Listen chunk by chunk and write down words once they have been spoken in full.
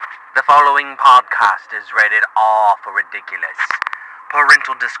The following podcast is rated R for ridiculous.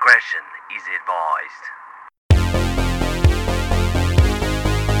 Parental discretion is advised.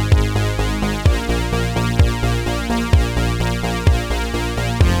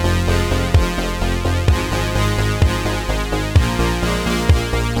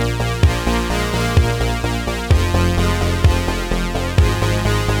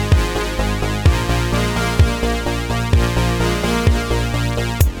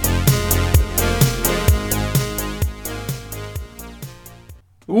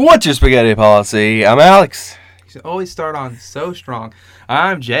 What's your spaghetti policy? I'm Alex. You should always start on so strong.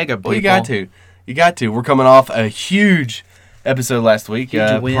 I'm Jacob. Well, you got to. We're coming off a huge episode last week.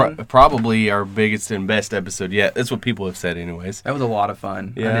 Huge win. Probably our biggest and best episode yet. That's what people have said anyways. That was a lot of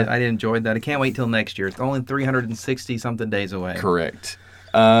fun. Yeah. I enjoyed that. I can't wait till next year. It's only 360-something days away. Correct.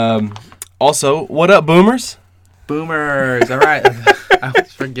 Also, what up, boomers? Boomers. All right. I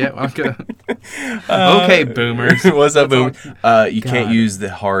always forget what I'm going to... Okay, boomers. What's up, boomer? You can't use the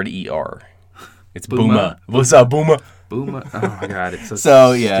hard ER. It's Booma. booma. What's up, booma? Boomer. Oh, my God. It's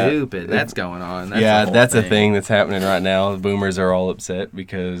So, yeah. stupid. That's going on. That's a thing that's happening right now. Boomers are all upset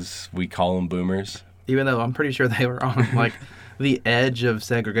because we call them boomers. Even though I'm pretty sure they were on, like, the edge of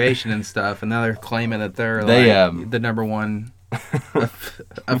segregation and stuff, and now they're claiming that they're, the number one...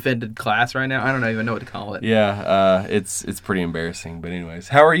 offended class right now. I don't even know what to call it. Yeah, it's pretty embarrassing. But anyways,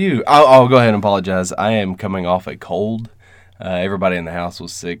 how are you? I'll go ahead and apologize. I am coming off a cold. Everybody in the house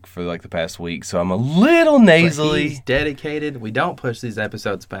was sick for like the past week, so I'm a little nasally. But he's dedicated. We don't push these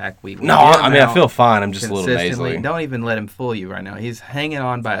episodes back. I feel fine. I'm just a little consistently. nasally. Don't even let him fool you right now. He's hanging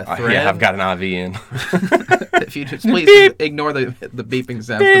on by a thread. Yeah, I've got an IV in. If you just please ignore the beeping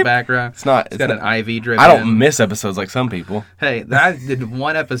sounds in the background. It's got an IV drip. I don't miss episodes like some people. Hey, I did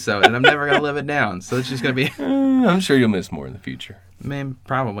one episode, and I'm never gonna live it down. So it's just gonna be. I'm sure you'll miss more in the future. Man,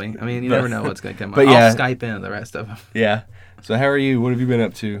 probably. I mean, you never know what's gonna come up. But yeah. I'll Skype in the rest of them. Yeah. So how are you? What have you been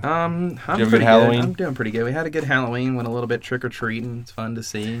up to? I'm Did you have a pretty good Halloween? I'm doing pretty good. We had a good Halloween. Went a little bit trick or treating. It's fun to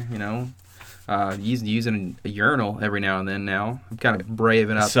see. You know, using a urinal every now and then. Now I'm kind of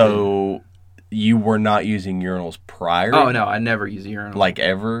braving up. So you were not using urinals prior? Oh no, I never use a urinal. Like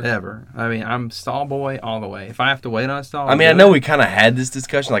ever? Ever. I mean, I'm stall boy all the way. If I have to wait on a stall, I mean, I know we kind of had this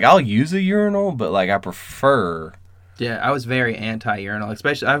discussion. Like, I'll use a urinal, but like I prefer. Yeah, I was very anti-urinal.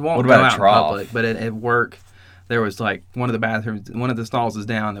 Especially, I won't What go about a out in trough? public, but at work. There was like one of the bathrooms, one of the stalls is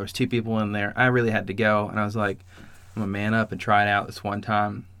down. There was two people in there. I really had to go, and I was like, I'm gonna man up and try it out this one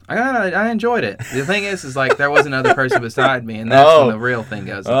time. I enjoyed it. The thing is like there was another person beside me, and that's when the real thing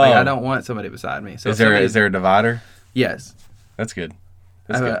goes. Like, I don't want somebody beside me. So is there a divider? Yes. That's good.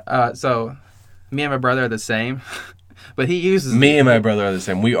 Good. So me and my brother are the same, but he uses me and my brother are the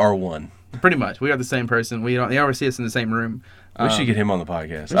same. We are one. Pretty much, we are the same person. You never see us in the same room. We should get him on the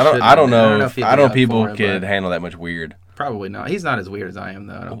podcast. I don't know if people could could handle that much weird. Probably not. He's not as weird as I am,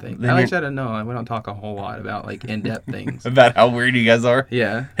 though, I don't think. I actually don't know. We don't talk a whole lot about, like, in-depth things. About how weird you guys are?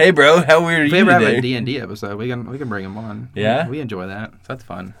 Yeah. Hey, bro, how weird are you today? If we ever have a D&D episode, we can bring him on. Yeah? We enjoy that. So that's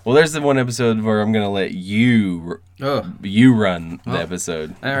fun. Well, there's the one episode where I'm going to let you run the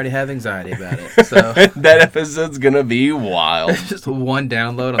episode. I already have anxiety about it, so... That episode's going to be wild. Just one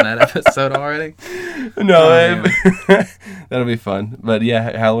download on that episode already? No, that'll be fun. But,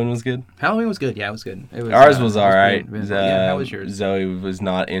 yeah, Halloween was good? Halloween was good. Yeah, it was good. Ours was all right. How was yours? Zoe was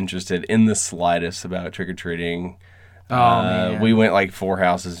not interested in the slightest about trick-or-treating. Oh, man. We went like 4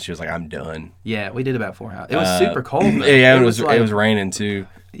 houses, and she was like, I'm done. Yeah, we did about 4 houses. It was super cold, though. Yeah, it was raining, too.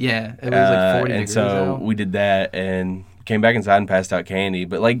 Yeah, it was like 40 and degrees so out. we did that and came back inside and passed out candy.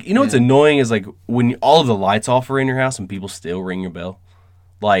 But, like, you know what's annoying is, like, when all of the lights off are in your house and people still ring your bell.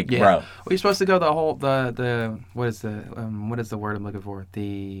 Like, bro. Well, you're supposed to go the what is the word I'm looking for?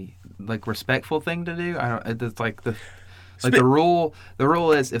 The, like, respectful thing to do? It's like the... Like the rule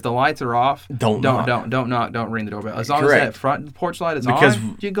is if the lights are off, don't knock, don't ring the doorbell. As long as that front porch light is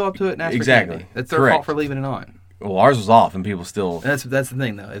on, you go up to it and ask for candy. It's their fault for leaving it on. Well, ours was off and people still. That's the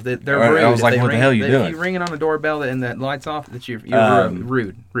thing though. If they're rude, I was like, what the hell are you doing? If you ringing on the doorbell and that light's off, that you're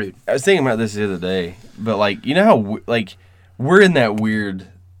rude. I was thinking about this the other day, but like you know how like we're in that weird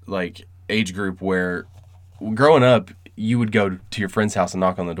like age group where growing up you would go to your friend's house and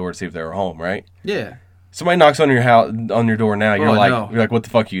knock on the door to see if they were home, right? Yeah. Somebody knocks on your door now. You're like, what the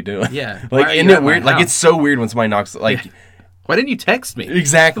fuck are you doing? Yeah. Like, isn't it weird? Like, it's so weird when somebody knocks. Like, why didn't you text me?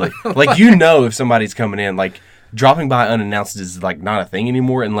 Exactly. Like, you know, if somebody's coming in, like, dropping by unannounced is like not a thing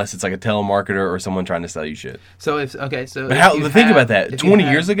anymore unless it's like a telemarketer or someone trying to sell you shit. But think about that. 20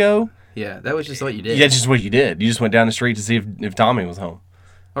 years ago. Yeah, that was just what you did. Yeah, just what you did. You just went down the street to see if Tommy was home.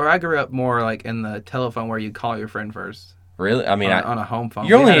 Or I grew up more like in the telephone where you call your friend first. Really? I mean, on a home phone.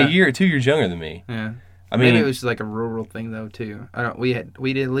 You're only a year or 2 years younger than me. Yeah. I mean, maybe it was just like a rural thing though too.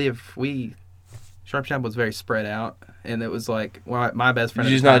 Sharpstown was very spread out, and it was like my best friend.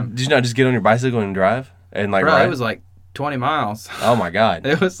 Did you not just get on your bicycle and drive and like? Bro, ride? it was like 20 miles. Oh my god!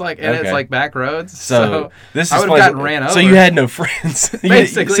 It was like, and it's like back roads. So this is I would have gotten ran over. So you had no friends.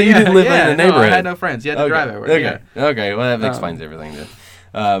 Basically, so you didn't live in the neighborhood. No, I had no friends. You had to drive everywhere. Okay. Yeah. Okay. Well, that explains everything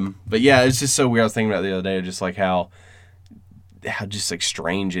then. But yeah, it's just so weird. I was thinking about it the other day, just like how just like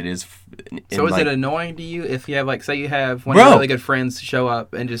strange it is. So is it annoying to you if you have like, say you have one of your really good friends show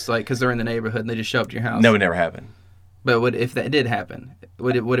up and just like, because they're in the neighborhood and they just show up to your house? No, it never happened. But if that did happen,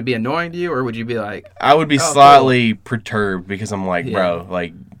 would it be annoying to you, or would you be like? I would be slightly perturbed because I'm like, bro,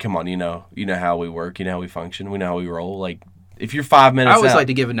 like, come on, you know how we work, you know how we function, we know how we roll. Like, if you're 5 minutes, I always like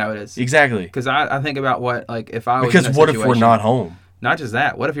to give a notice. Exactly. Because I think about what, like, if I was because in a what if we're not home? Not just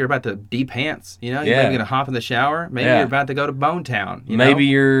that. What if you're about to de-pants? You know, you're maybe gonna hop in the shower. Maybe you're about to go to Bone Town. Maybe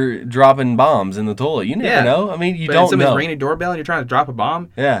you're dropping bombs in the toilet. You never know. I mean, you don't know. Somebody's ringing a doorbell and you're trying to drop a bomb.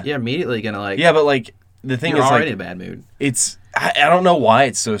 Yeah. You're immediately gonna like. Yeah, but like the thing you're is, already like, in a bad mood. It's I don't know why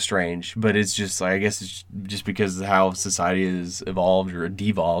it's so strange, but it's just like I guess it's just because of how society has evolved or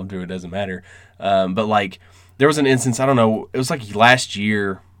devolved, or it doesn't matter. But like there was an instance, I don't know, it was like last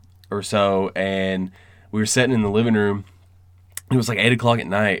year or so, and we were sitting in the living room. It was like 8:00 at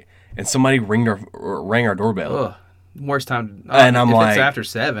night, and somebody rang our doorbell. Ugh. Worst time. And I'm like, it's after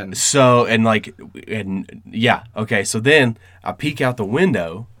 7. So okay. So then I peek out the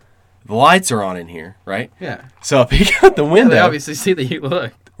window. The lights are on in here, right? Yeah. So I peek out the window. They obviously see that you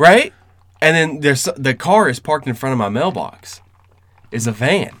looked. Right? And then the car is parked in front of my mailbox. It's a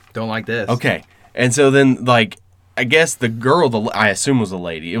van. Don't like this. Okay. And so then, like, I guess the girl, I assume was a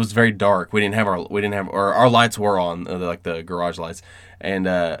lady. It was very dark. We didn't have our lights were on, like the garage lights. And,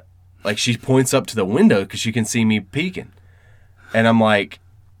 like, she points up to the window because she can see me peeking. And I'm like,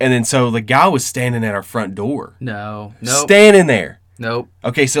 and then so the guy was standing at our front door. No. Standing there. Nope.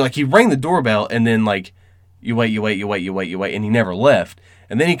 Okay, so like he rang the doorbell, and then like you wait, and he never left.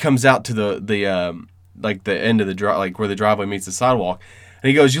 And then he comes out to the like the end of the drive, like where the driveway meets the sidewalk, and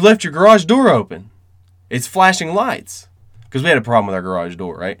he goes, "You left your garage door open. It's flashing lights." Because we had a problem with our garage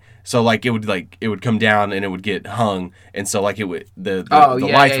door, right? So like it would come down and it would get hung, and so like it would the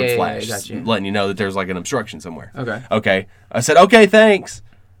lights would flash, letting you know that there's like an obstruction somewhere. Okay. Okay. I said, "Okay, thanks,"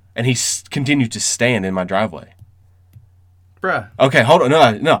 and he continued to stand in my driveway. Bruh. Okay, hold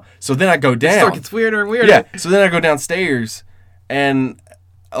on. No. So then I go down. It's weirder and weirder. Yeah. So then I go downstairs, and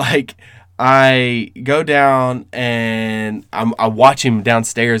like I go down and I watch him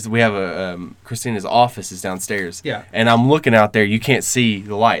downstairs. We have Christina's office is downstairs. Yeah. And I'm looking out there. You can't see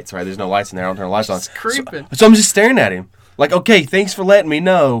the lights, right? There's no lights in there. I don't turn the lights on. It's creeping. So I'm just staring at him. Like, okay, thanks for letting me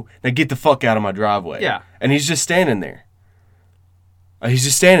know. Now get the fuck out of my driveway. Yeah. And he's just standing there. He's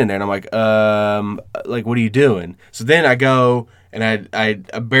just standing there, and I'm like, what are you doing? So then I go, and I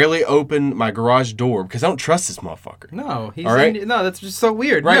barely open my garage door because I don't trust this motherfucker. No, all right? No, that's just so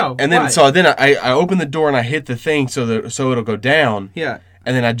weird. Right? No, and then I open the door and I hit the thing so it'll go down. Yeah.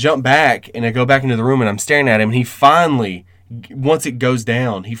 And then I jump back and I go back into the room and I'm staring at him, and he finally, once it goes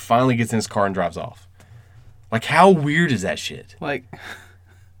down, he finally gets in his car and drives off. Like, how weird is that shit? Like.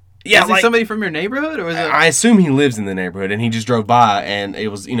 Yeah, is it somebody from your neighborhood, or was it? I assume he lives in the neighborhood, and he just drove by, and it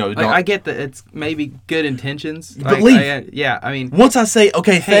was, I get that it's maybe good intentions. But leave. I mean, once I say,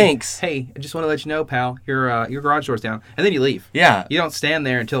 okay, thanks. Hey, I just want to let you know, pal, your garage door's down, and then you leave. Yeah. You don't stand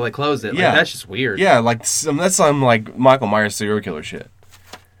there until they close it. Like, yeah. That's just weird. Yeah, like that's some like Michael Myers serial killer shit.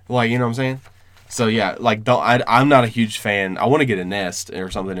 Like, you know what I'm saying? So yeah, like I'm not a huge fan. I want to get a Nest or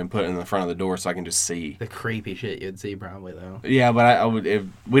something and put it in the front of the door so I can just see the creepy shit you'd see probably though. Yeah, but I would if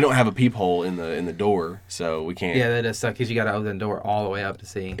we don't have a peephole in the door, so we can't. Yeah, that does suck because you got to open the door all the way up to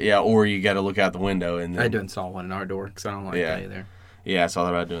see. Yeah, or you got to look out the window and. Then, I had to install one in our door because I don't like that either. Yeah, I thought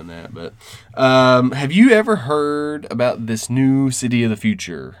about doing that. But have you ever heard about this new city of the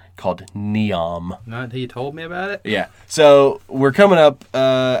future called Neom? Not until you told me about it. Yeah. So we're coming up.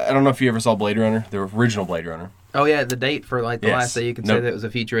 I don't know if you ever saw Blade Runner, the original Blade Runner. Oh, yeah. The date for like the last day you can say that it was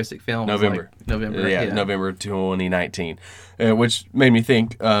a futuristic film. November. November. Yeah, November 2019. Which made me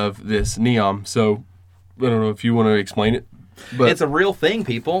think of this Neom. So I don't know if you want to explain it. But it's a real thing,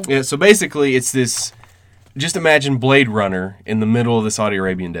 people. Yeah, so basically it's this. Just imagine Blade Runner in the middle of the Saudi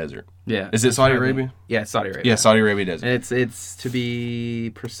Arabian desert. Yeah. Is it Saudi Arabia? Yeah, Saudi Arabia. Yeah, Saudi Arabia desert. It's to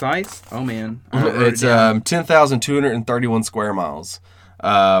be precise. Oh man, it's 10,231 square miles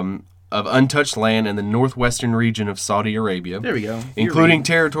of untouched land in the northwestern region of Saudi Arabia. There we go. Including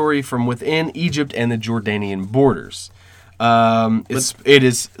territory from within Egypt and the Jordanian borders. It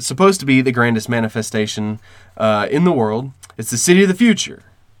is supposed to be the grandest manifestation in the world. It's the city of the future.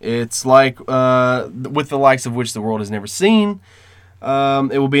 It's like with the likes of which the world has never seen.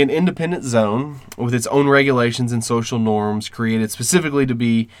 It will be an independent zone with its own regulations and social norms created specifically to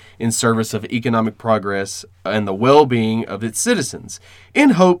be in service of economic progress and the well-being of its citizens,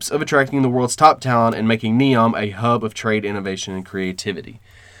 in hopes of attracting the world's top talent and making Neom a hub of trade, innovation, and creativity,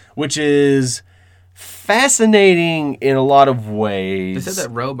 which is fascinating in a lot of ways. They said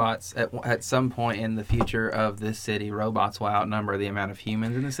that robots, at some point in the future of this city, robots will outnumber the amount of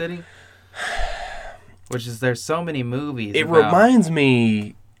humans in the city. Which is, there's so many movies. It reminds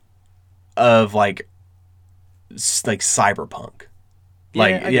me of like Cyberpunk.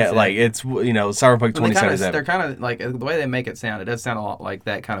 It's, Cyberpunk 2077. They're kind of like, the way they make it sound, it does sound a lot like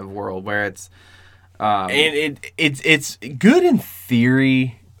that kind of world where it's and it's good in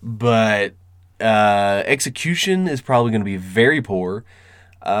theory, but execution is probably going to be very poor.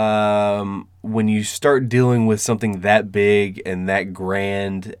 When you start dealing with something that big and that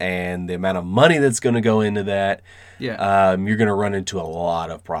grand and the amount of money that's going to go into that, you're going to run into a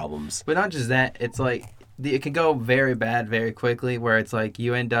lot of problems. But not just that, it's like it can go very bad very quickly, where it's like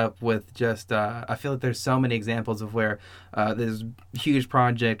you end up with just I feel like there's so many examples of where this huge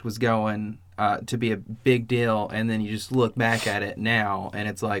project was going to be a big deal, and then you just look back at it now and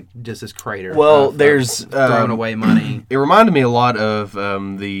it's like just this crater. Well, there's thrown away money. It reminded me a lot of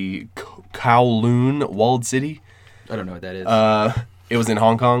the Kowloon walled city. I don't know what that is. It was in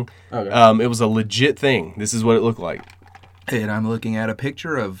Hong Kong. Okay. It was a legit thing. This is what it looked like. And I'm looking at a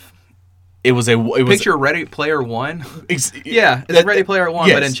picture of. It was picture Ready Player One. It's Ready Player One,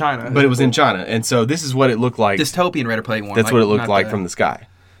 yes, but in China. But it was in China, and so this is what it looked like. Dystopian Ready Player One. That's what it looked like from the sky.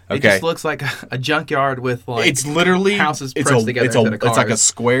 Okay. It just looks like a junkyard with like it's literally houses pressed together instead of cars. It's like a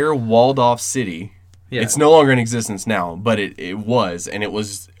square walled off city. Yeah. It's no longer in existence now, but it was, and it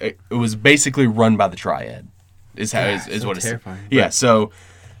was basically run by the Triad. Is what it's terrifying. Yeah, so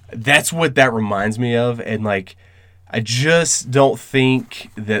that's what that reminds me of, and like I just don't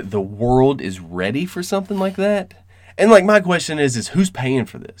think that the world is ready for something like that. And like my question is who's paying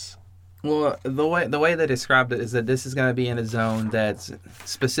for this? Well, the way they described it is that this is going to be in a zone that's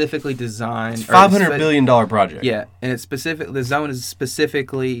specifically designed. It's $500 billion project. Yeah, and the zone is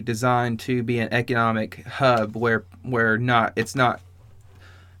specifically designed to be an economic hub where it's not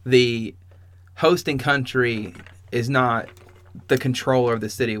the hosting country is not the controller of the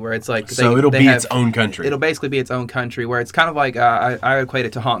city, where it's like it'll be its own country. It'll basically be its own country, where it's kind of like I equate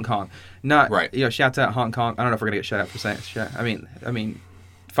it to Hong Kong. Not right. Shouts out Hong Kong. I don't know if we're gonna get shut out for saying. I mean.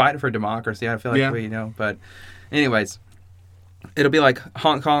 Fighting for democracy, I feel like we know. But anyways, it'll be like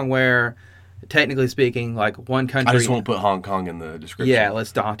Hong Kong, where technically speaking, like one country. I just won't put Hong Kong in the description. Yeah,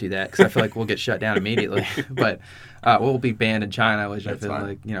 let's not do that, because I feel like we'll get shut down immediately. But we'll be banned in China, which that's I feel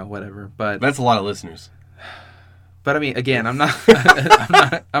fine. Like whatever. But that's a lot of listeners. But I mean, again, I'm not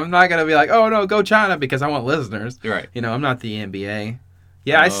gonna be like, oh no, go China because I want listeners. You're right. I'm not the NBA.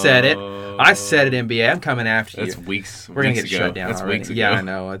 Yeah, I said it. I said it, NBA. I'm coming after you. That's weeks. We're going to get ago. shut down That's already. Weeks ago. Yeah, I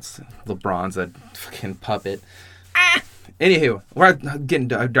know. It's LeBron's a fucking puppet. Anywho, we're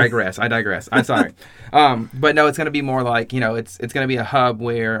getting I digress. I'm sorry. But no, it's going to be more like, it's going to be a hub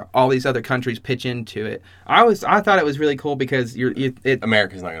where all these other countries pitch into it. I thought it was really cool because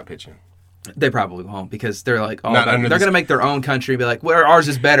America's not going to pitch in. They probably won't, because they're like, they're going to make their own country and be like, well, ours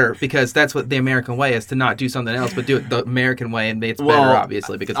is better, because that's what the American way is, to not do something else, but do it the American way, and it's better,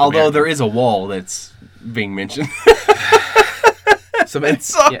 obviously. Because although there is a wall that's being mentioned. So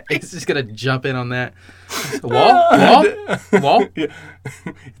it's just going to jump in on that. Wall? Yeah.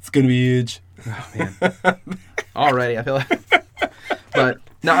 It's going to be huge. Oh, man. Already, I feel like. But,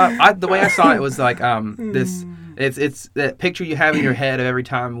 no, the way I saw it was like this. It's that picture you have in your head of every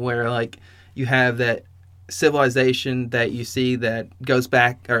time where like you have that civilization that you see that goes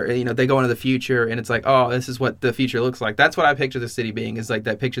back, or they go into the future, and it's like, oh, this is what the future looks like. That's what I picture the city being, is like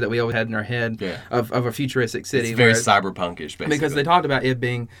that picture that we always had in our head of a futuristic city. It's very cyberpunkish, basically. Because they talked about it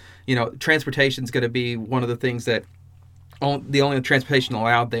being, transportation's going to be one of the things that the only transportation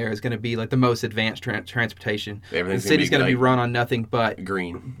allowed there is going to be like the most advanced transportation. The city's going to be run on nothing but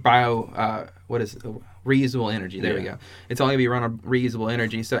green reusable energy. There we go. It's only going to be run on reusable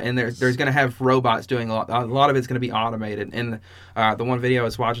energy. So, and there's going to have robots doing a lot of it's going to be automated. And the one video I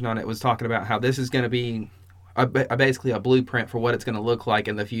was watching on it was talking about how this is going to be basically a blueprint for what it's going to look like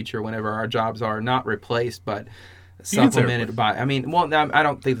in the future, whenever our jobs are not replaced but supplemented by. I mean, well, I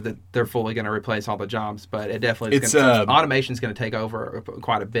don't think that they're fully going to replace all the jobs, but it definitely is. Automation's going to take over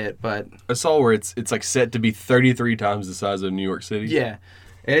quite a bit. But I saw where it's like set to be 33 times the size of New York City. Yeah.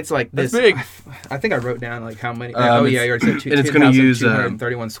 And it's like That's this. big. I think I wrote down like how many. You already said and it's going to use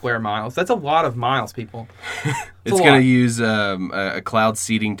 2,231 square miles. That's a lot of miles, people. It's going to use a cloud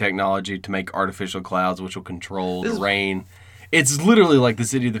seeding technology to make artificial clouds, which will control the rain. It's literally like the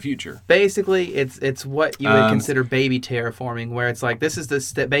city of the future. Basically, it's what you would consider baby terraforming, where it's like this is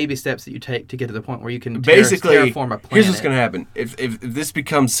the baby steps that you take to get to the point where you can terraform a planet. Here's what's going to happen: if this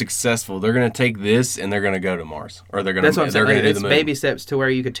becomes successful, they're going to take this and they're going to go to Mars, or they're going to do the moon. It's baby steps to where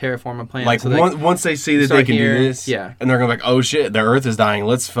you could terraform a planet. Like once they see that they can do this, yeah, and they're going to be like, oh shit, the Earth is dying.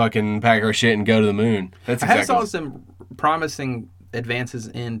 Let's fucking pack our shit and go to the moon. That's exactly. I saw some promising advances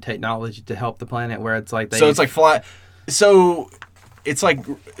in technology to help the planet, where it's like it's like fly. So. It's like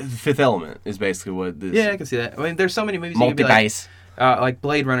Fifth Element is basically what this. Yeah, I can see that. I mean, there's so many movies. Multi-base. Like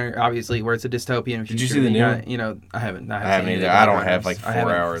Blade Runner, obviously, where it's a dystopian future. Did you see the new one? You know, I haven't either. I don't have like 4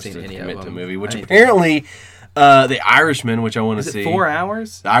 hours to commit to a movie, which apparently, The Irishman, which I want to see. Is it 4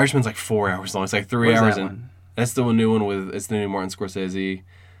 hours? The Irishman's like 4 hours long. It's like 3 hours. That one? That's the new one it's the new Martin Scorsese,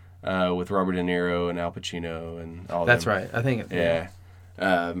 with Robert De Niro and Al Pacino and all that. That's right. I think. Yeah.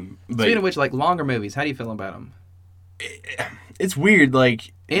 Speaking of which, like longer movies, how do you feel about them? It's weird,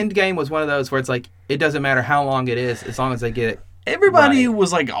 like Endgame was one of those where it's like it doesn't matter how long it is as long as they get it. Everybody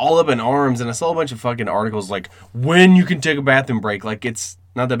was like all up in arms, and I saw a bunch of fucking articles like when you can take a bathroom break, like it's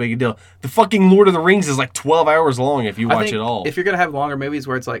not that big a deal. The fucking Lord of the Rings is like 12 hours long if you watch it all. If you're gonna have longer movies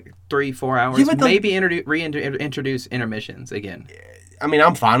where it's like 3-4 hours, maybe reintroduce intermissions again. I mean,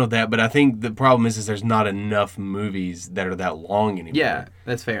 I'm fine with that, but I think the problem is there's not enough movies that are that long anymore. Yeah,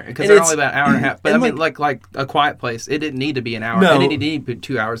 that's fair. Because they're only about an hour and a half. But I mean, like A Quiet Place, it didn't need to be an hour. No. It didn't need to be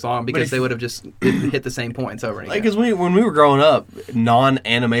 2 hours long because they would have just hit the same points over and again. Like, because when we were growing up,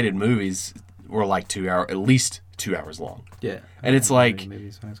 non-animated movies were like 2 hours, at least 2 hours long. Yeah. And it's like...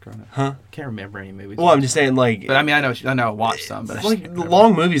 movies when I was growing up. Huh? Can't remember any movies. Well, I'm just saying, like... But I mean, I know I watched some, but like, the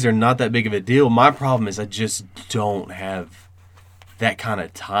long movies are not that big of a deal. My problem is I just don't have that kind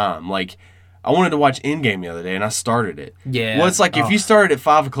of time. Like, I wanted to watch Endgame the other day, and I started it. Yeah. Well, it's like, if you started at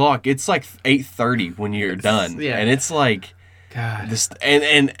 5 o'clock, it's like 8:30 when you're done. Yeah. And it's like... God.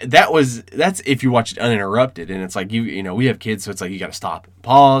 And that's if you watch it uninterrupted, and it's like you know we have kids, so it's like you got to stop, and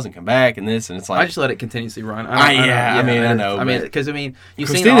pause, and come back, and this, and it's like I just let it continuously run. I know. I mean, because you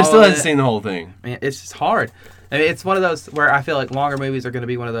Christina still hasn't seen the whole thing. Man, it's just hard. I mean, it's one of those where I feel like longer movies are going to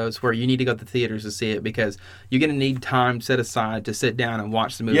be one of those where you need to go to the theaters to see it because you're going to need time set aside to sit down and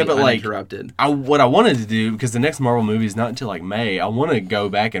watch the movie uninterrupted. What I wanted to do, because the next Marvel movie is not until like May, I want to go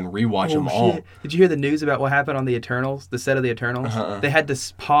back and rewatch them all. Did you hear the news about what happened on the Eternals, the set of the Eternals? They had to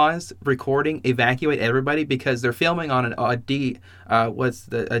pause recording, evacuate everybody because they're filming on a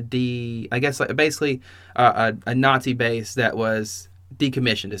Nazi base that was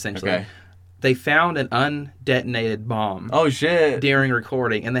decommissioned essentially. Okay. They found an undetonated bomb. Oh shit! During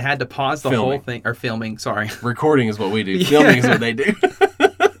recording, and they had to pause the whole thing or filming. Sorry, recording is what we do. Filming is what they do.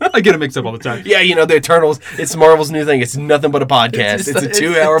 I get them mixed up all the time. Yeah, you know the Eternals. It's Marvel's new thing. It's nothing but a podcast. It's a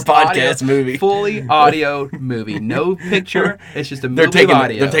 2-hour podcast movie. Fully audio movie. No picture. It's just a movie of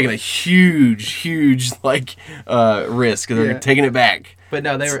audio. They're taking a huge like risk. They're taking it back. But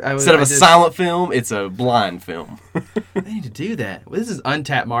no, instead of a silent film, it's a blind film. They need to do that. This is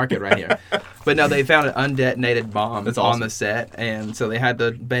untapped market right here. But no, they found an undetonated bomb on the set, and so they had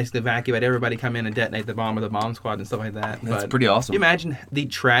to basically evacuate everybody, come in and detonate the bomb with the bomb squad and stuff like that. That's pretty awesome. Can you imagine the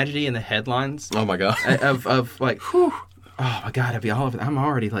tragedy in the headlines? Oh my god! Of like, whew. Oh my god, it'd be all of it. I'm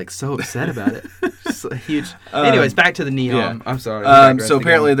already like so upset about it. Just a huge. Anyways, back to the neon. Yeah. I'm sorry. So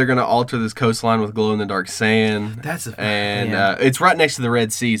apparently they're going to alter this coastline with glow in the dark sand. It's right next to the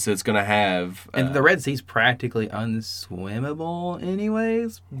Red Sea, so it's going to have. And the Red Sea's practically unswimmable,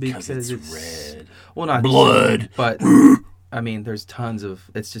 anyways, because it's red. Well, not blood, but I mean, there's tons of.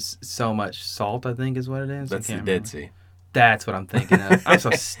 It's just so much salt. I think is what it is. That's the Dead Sea. That's what I'm thinking of. I'm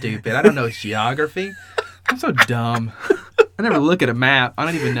so stupid. I don't know geography. I'm so dumb. I never look at a map. I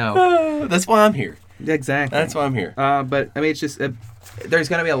don't even know. That's why I'm here. Exactly. That's why I'm here. But I mean, it's just there's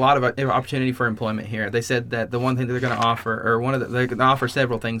going to be a lot of opportunity for employment here. They said that the one thing that they're going to offer, or they're going to offer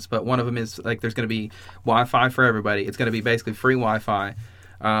several things, but one of them is like there's going to be Wi-Fi for everybody. It's going to be basically free Wi-Fi.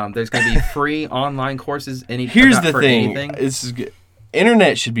 There's going to be free online courses. Here's the thing: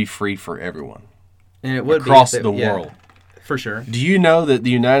 internet should be free for everyone, and it would across the world. For sure. Do you know that the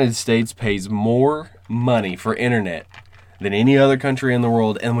United States pays more money for internet than any other country in the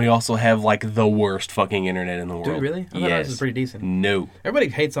world, and we also have like the worst fucking internet in the world? Do we really? I thought ours was pretty decent. No. Everybody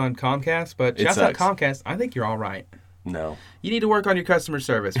hates on Comcast, but shouts out Comcast. I think you're all right. No. You need to work on your customer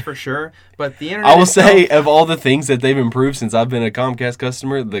service for sure, but the internet. I will say, of all the things that they've improved since I've been a Comcast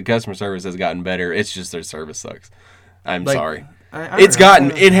customer, the customer service has gotten better. It's just their service sucks. I'm sorry.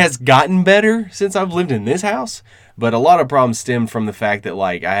 It has gotten better since I've lived in this house. But a lot of problems stemmed from the fact that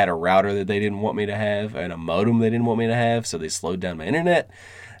like I had a router that they didn't want me to have and a modem they didn't want me to have, so they slowed down my internet.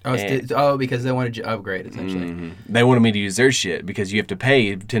 Because they wanted you to upgrade, essentially. Mm-hmm. They wanted me to use their shit because you have to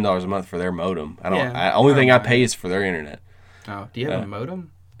pay $10 a month for their modem. Only thing I pay is for their internet. Oh, do you have a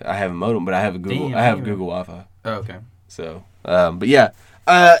modem? I have a modem, but I have a Google. I have Google Wi-Fi. Oh, okay. So, but yeah,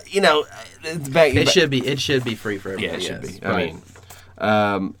 it's back. It should be free for everybody. Yeah, it should be. I mean,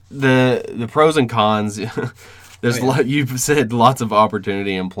 the pros and cons. There's you've said lots of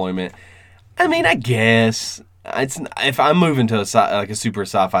opportunity employment. I mean, I guess if I'm moving to a super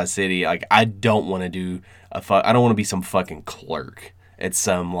sci-fi city, like I don't want to do I don't want to be some fucking clerk at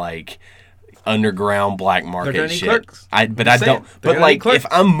some like underground black market shit. Clerks. If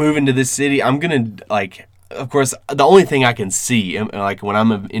I'm moving to this city, I'm gonna like. Of course, the only thing I can see, like when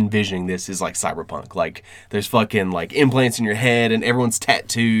I'm envisioning this, is like cyberpunk. Like there's fucking like implants in your head, and everyone's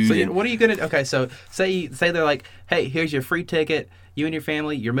tattooed. So what are you gonna? Okay, so say they're like, hey, here's your free ticket. You and your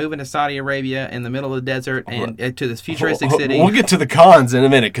family, you're moving to Saudi Arabia in the middle of the desert and to this futuristic city. We'll get to the cons in a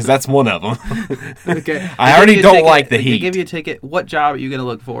minute because that's one of them. Okay, I already don't like the heat. They give you a ticket. What job are you gonna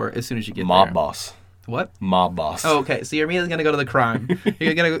look for as soon as you get there? Mob boss. What? Mob boss. Oh, okay. So you're immediately going to go to the crime.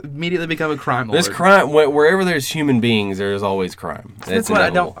 You're going to immediately become a crime lord. There's crime. Wherever there's human beings, there's always crime. That's what I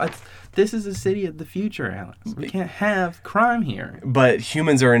don't... This is a city of the future, Alex. We can't have crime here. But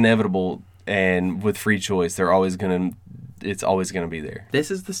humans are inevitable, and with free choice, it's always going to be there. This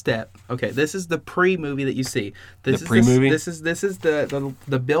is the step. Okay, this is the pre-movie that you see. This is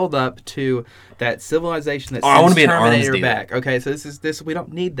the build-up to that civilization that sends Terminator back. Okay, so this we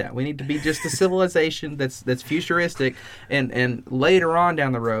don't need that. We need to be just a civilization that's futuristic, and later on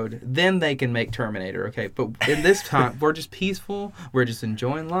down the road, then they can make Terminator. Okay, but in this time, we're just peaceful. We're just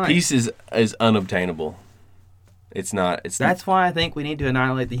enjoying life. Peace is unobtainable. That's why I think we need to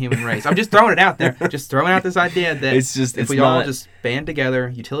annihilate the human race. I'm just throwing it out there. Just throwing out this idea that if we all just band together,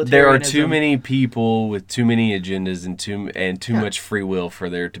 utilitarianism. There are too many people with too many agendas and too much free will for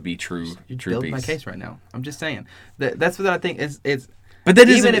there to be true build peace. My case right now. I'm just saying that's what I think is. But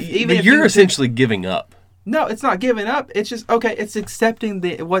that but you're essentially giving up. No, it's not giving up. It's just okay. It's accepting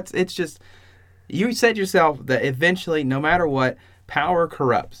It's just you said yourself that eventually, no matter what, power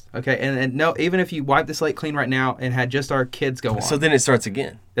corrupts, okay? And no, even if you wipe the slate clean right now and had just our kids go on. So then it starts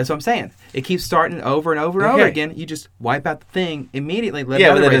again. That's what I'm saying. It keeps starting over and over and over again. You just wipe out the thing immediately. Let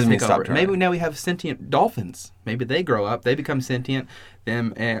another race take over. Maybe now we have sentient dolphins. Maybe they grow up. They become sentient.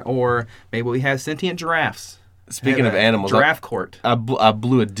 Or maybe we have sentient giraffes. Speaking of animals. Giraffe court. I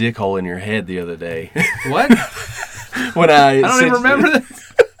blew a dick hole in your head the other day. What? I don't even remember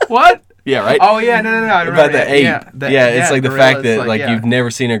this. What? Yeah, right? Oh, yeah, no, I remember about the ape. It's like the fact that you've never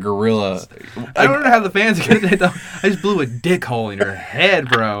seen a gorilla. I don't know how the fans are going to though. I just blew a dick hole in your head,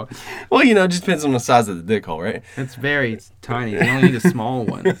 bro. Well, it just depends on the size of the dick hole, right? It's tiny. You only need a small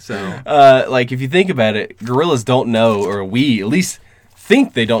one, so. If you think about it, gorillas don't know, or we at least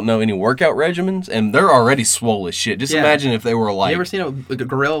think they don't know any workout regimens, and they're already swole as shit. Just imagine if they were like... You ever seen a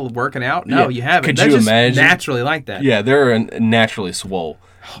gorilla working out? No, you haven't. Could you imagine? Naturally like that. Yeah, they're naturally swole.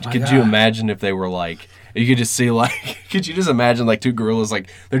 Could you imagine if they were like, you could just see like, could you just imagine like two gorillas like,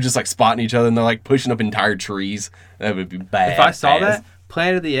 they're just like spotting each other and they're like pushing up entire trees? That would be bad. If I saw that,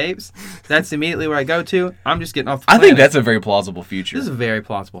 Planet of the Apes, that's immediately where I go to. I'm just getting off the planet. I think that's a very plausible future. This is a very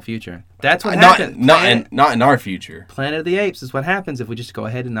plausible future. That's what happens. Not in our future. Planet of the Apes is what happens if we just go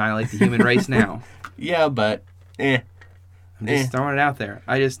ahead and annihilate the human race now. Yeah, but I'm just throwing it out there.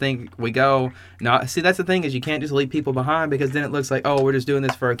 I just think we go... See, that's the thing is you can't just leave people behind because then it looks like, we're just doing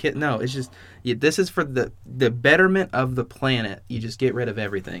this for a kid. No, it's just... this is for the betterment of the planet. You just get rid of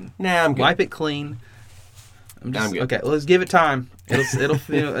everything. Nah, I'm good. Wipe it clean. I'm good. Okay, let's give it time.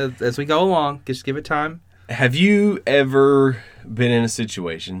 It'll as we go along, just give it time. Have you ever been in a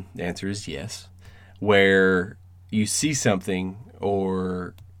situation, the answer is yes, where you see something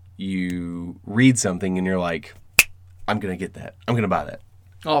or you read something and you're like... I'm gonna get that. I'm gonna buy that.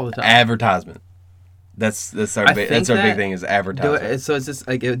 All the time. Advertisement. That's our big thing is advertisement. So is this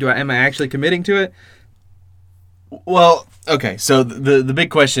like am I actually committing to it? Well, okay. So the big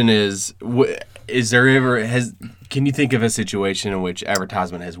question is can you think of a situation in which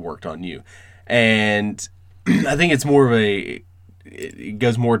advertisement has worked on you? And I think it's more of it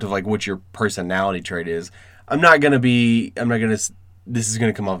goes more to like what your personality trait is. This is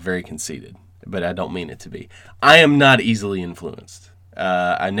gonna come off very conceited, but I don't mean it to be. I am not easily influenced.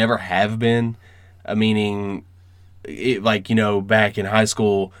 I never have been. Meaning, back in high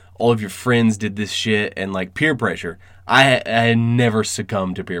school, all of your friends did this shit and like peer pressure. I never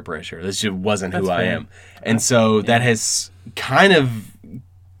succumbed to peer pressure. This just wasn't who I fair. am. And so that has kind of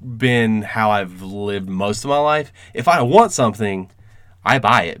been how I've lived most of my life. If I want something, I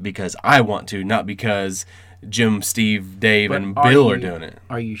buy it because I want to, not because Jim, Steve, Dave, But and Bill are doing it.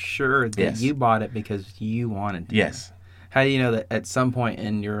 Are you sure that Yes. you bought it because you wanted to? Yes. How do you know that at some point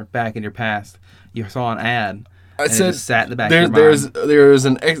in your past you saw an ad I and it said just sat in the back there, of your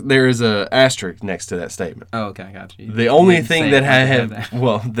mind? there is a asterisk next to that statement. Oh, okay, I got you. The only You didn't thing say that it I like you have, had that.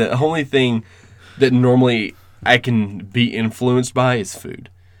 well, the only thing that normally I can be influenced by is food.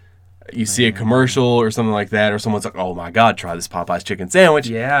 You see a commercial or something like that, or someone's like, "Oh my God, try this Popeye's chicken sandwich."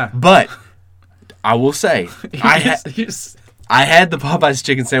 Yeah. But I will say, You just- I had the Popeye's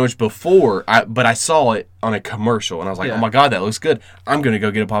chicken sandwich before, but I saw it on a commercial, and I was like, Yeah. "Oh my God, that looks good. I'm gonna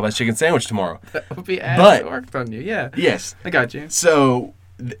go get a Popeye's chicken sandwich tomorrow." that would be ads But- that worked on you. Yeah. Yes. I got you. So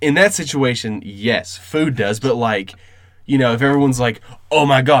in that situation, yes, food does. But like, you know, if everyone's like, "Oh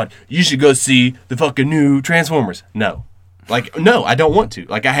my God, you should go see the fucking new Transformers," no. Like, no, I don't want to.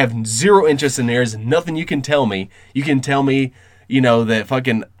 Like, I have zero interest in there. There's nothing you can tell me. You can tell me, you know, that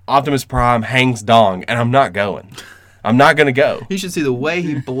fucking Optimus Prime hangs dong, and I'm not going. I'm not going to go. You should see the way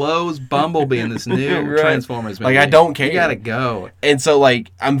he blows Bumblebee in this new Right. Transformers movie. Like, I don't care. You gotta go. And so,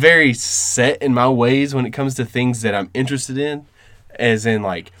 like, I'm very set in my ways when it comes to things that I'm interested in, as in,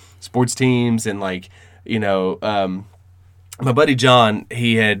 like, sports teams and, like, you know, my buddy John,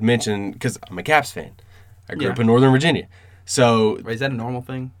 he had mentioned, because I'm a Caps fan. I grew Yeah. up in Northern Virginia. So, Wait, is that a normal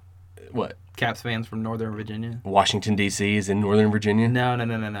thing? what? Caps fans from Northern Virginia? Washington, D.C. is in Northern Virginia?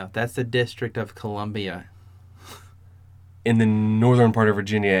 No. That's the District of Columbia. In the northern part of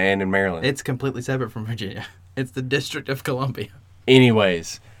Virginia and in Maryland. It's completely separate from Virginia. It's the District of Columbia.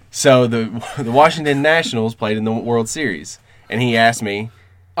 Anyways, so the Washington Nationals played in the World Series. And he asked me,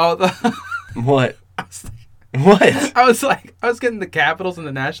 Oh, what? What? I was getting the Capitals and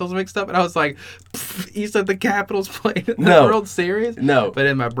the Nationals mixed up, and I was like, you said the Capitals played in the No. World Series? No. But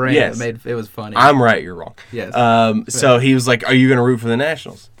in my brain, Yes. it was funny. I'm right, you're wrong. Yes. So he was like, "Are you going to root for the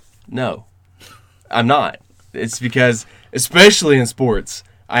Nationals?" No, I'm not. It's because, especially in sports,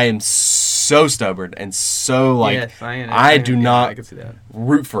 I am so stubborn and so like Yes, I do not I can see that.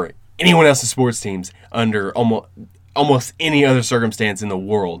 root for anyone else's sports teams under almost any other circumstance in the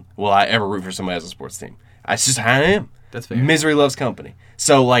world will I ever root for somebody else's sports team. It's just how I am. That's fair. Misery loves company.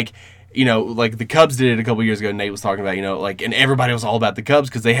 So like, you know, like the Cubs did it a couple years ago. Nate was talking about, you know, like, and everybody was all about the Cubs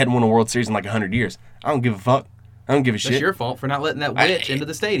because they hadn't won a World Series in like 100 years. I don't give a fuck. I don't give a That's shit. your fault for not letting that witch into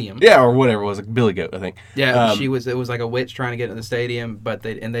the stadium. Yeah, or whatever it was, like Billy Goat, I think. Yeah, it was like a witch trying to get in the stadium, but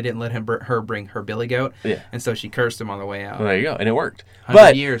they didn't let her bring her billy goat. Yeah. And so she cursed him on the way out. Well, there you go, and it worked.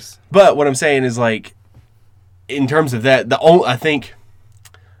 100 years. But what I'm saying is like, in terms of that, I think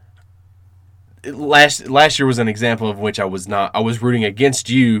last year was an example of which I was rooting against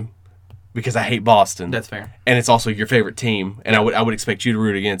you because I hate Boston. That's fair. And it's also your favorite team, and I would expect you to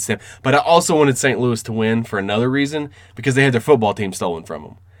root against them. But I also wanted St. Louis to win for another reason, because they had their football team stolen from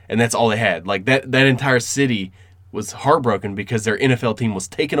them, and that's all they had. Like that entire city was heartbroken because their NFL team was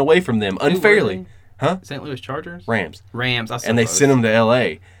taken away from them unfairly. they? Huh? St. Louis Chargers? Rams. Rams. And they sent them to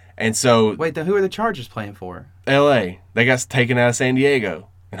L.A. And so Wait, then who are the Chargers playing for? L.A. they got taken out of San Diego,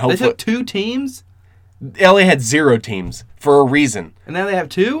 and They hopefully took 2 teams, L.A. had 0 teams for a reason. and now they have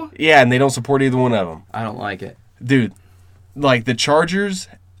 2? Yeah, and they don't support either one of them, I don't like it. dude. Like the Chargers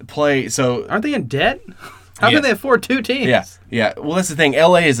play so. Aren't they in debt? How Yes. can they afford 2 teams? Yeah, yeah. Well, that's the thing.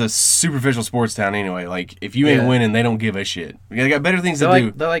 L.A. is a superficial sports town anyway. Like, if you ain't Yeah. winning, they don't give a shit. They got better things They're to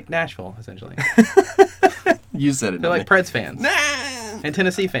like, they're like Nashville, essentially. do. You said it. They're like didn't Preds fans you? Nah. and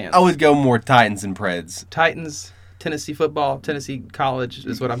Tennessee fans. I would go more Titans and Preds. Titans, Tennessee football, Tennessee college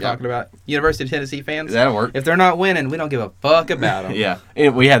is what I'm talking about. University of Tennessee fans. That'll work. If they're not winning, we don't give a fuck about them. Yeah,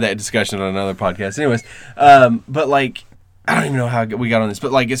 and we had that discussion on another podcast. Anyways, but like, I don't even know how we got on this.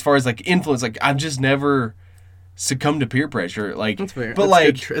 But like, as far as like influence, like I've just never succumbed to peer pressure. Like, That's fair. but That's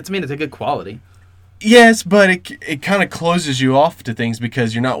like, good it's a good quality. yes, but it kind of closes you off to things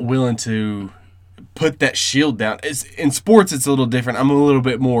because you're not willing to put that shield down. In sports, it's a little different. I'm a little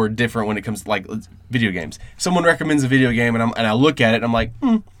bit more different when it comes to like video games. Someone recommends a video game and I look at it and I'm like,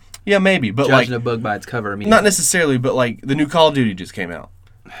 yeah, maybe. But Judging like, a book by its cover, I mean, not necessarily. But like the new Call of Duty just came out.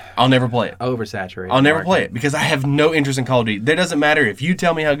 I'll never play it. oversaturated. I'll never market. play it because I have no interest in Call of Duty. That doesn't matter if you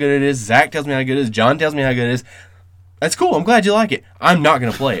tell me how good it is, Zach tells me how good it is, John tells me how good it is. That's cool. I'm glad you like it. I'm not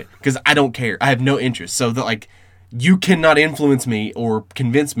going to play it because I don't care. I have no interest. So that like, you cannot influence me or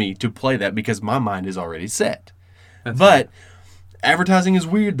convince me to play that because my mind is already set. But advertising is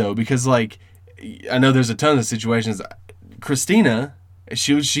weird though because like, I know there's a ton of situations. Christina,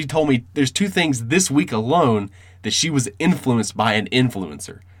 she told me there's 2 things this week alone that she was influenced by an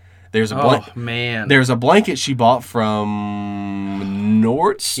influencer. There's a man. There's a blanket she bought from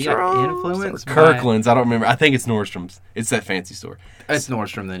Nordstrom. She got influenced by Kirkland's. I don't remember. I think it's Nordstrom's. It's that fancy store. It's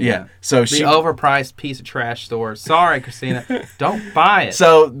Nordstrom then. Yeah. So the overpriced piece of trash store. Sorry, Christina. Don't buy it.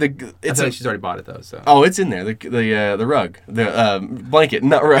 So I feel like she's already bought it though. So. Oh, it's in there. The rug, the blanket,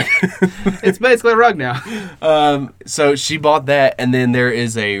 not rug. It's basically a rug now. So she bought that, and then there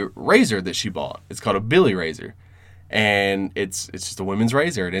is a razor that she bought. It's called a Billy razor. And it's just a women's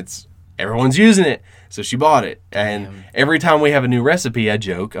razor, and everyone's using it. So she bought it. And every time we have a new recipe, I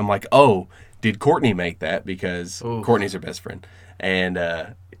joke. I'm like, oh, did Courtney make that? Because Courtney's her best friend. And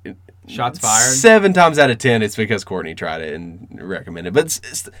shots fired. 7 times out of 10, it's because Courtney tried it and recommended it.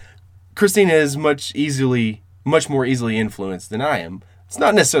 But Christina is much more easily influenced than I am. It's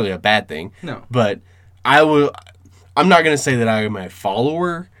not necessarily a bad thing. No. But I'm not going to say that I am a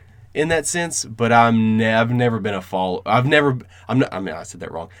follower in that sense, but I've never been a follower. I said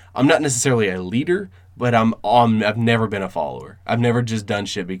that wrong. I'm not necessarily a leader, but I've never been a follower. I've never just done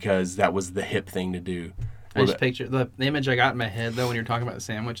shit because that was the hip thing to do. I just picture the image I got in my head though when you're talking about the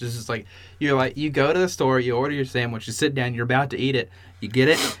sandwich is just like you go to the store, you order your sandwich, you sit down, you're about to eat it, you get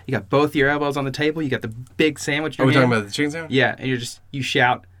it, you got both your elbows on the table, you got the big sandwich. Are we talking about the chicken sandwich? Yeah, and you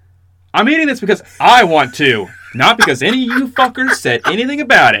shout, "I'm eating this because I want to, not because any of you fuckers said anything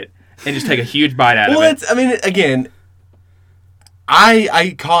about it." And just take a huge bite out of it. Well, again,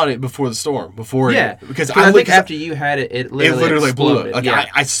 I caught it before the storm. Because I think after you had it, it literally blew exploded. up. Like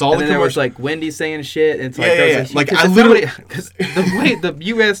I saw and the then commercial. there was like Wendy saying shit. And it's like because the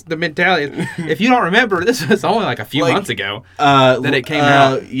U.S. the mentality is, if you don't remember, this was only like a few months ago that it came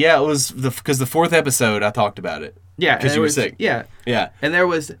out. Yeah, it was because the 4th episode I talked about it. Yeah, because you were sick. Yeah, yeah, and there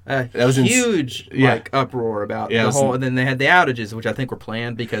was a huge uproar about the whole, and then they had the outages, which I think were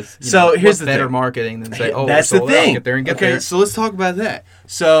planned because. Here's the better thing. Marketing than say, "Oh, that's the thing." Get there and get there. So let's talk about that.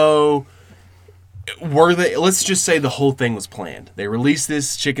 So, let's just say the whole thing was planned. They released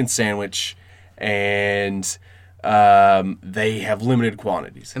this chicken sandwich, and they have limited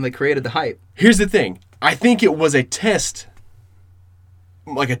quantities, and they created the hype. Here's the thing. I think it was a test,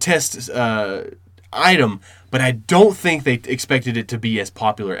 like a test item, but I don't think they expected it to be as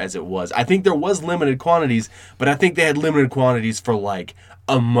popular as it was. I think there was limited quantities, but I think they had limited quantities for like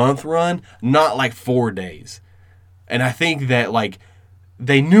a month run, not like 4 days. And I think that like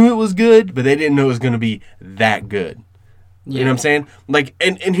they knew it was good, but they didn't know it was going to be that good. Yeah. You know what I'm saying? Like,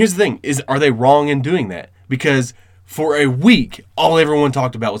 and here's the thing: are they wrong in doing that? Because for a week, all everyone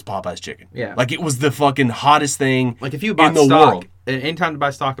talked about was Popeye's chicken. Yeah. Like, it was the fucking hottest thing like if you bought in the stock, world. Anytime to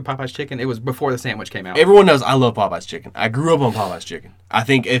buy stock of Popeye's chicken, it was before the sandwich came out. Everyone knows I love Popeye's chicken. I grew up on Popeye's chicken. I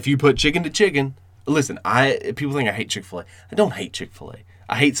think if you put chicken to chicken... Listen, people think I hate Chick-fil-A. I don't hate Chick-fil-A.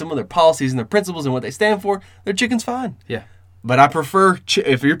 I hate some of their policies and their principles and what they stand for. Their chicken's fine. Yeah. But I prefer...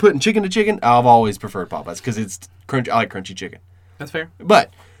 if you're putting chicken to chicken, I've always preferred Popeye's because it's crunchy. I like crunchy chicken. That's fair.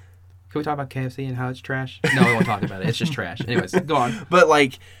 But... Can we talk about KFC and how it's trash? No, we won't talk about it. It's just trash. Anyways, go on. But,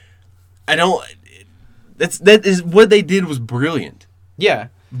 like, I don't... That is what they did was brilliant. Yeah.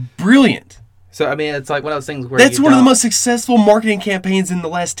 Brilliant. So, I mean, it's like one of those things where that's one of the most successful marketing campaigns in the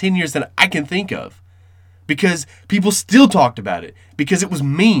last 10 years that I can think of. Because people still talked about it. Because it was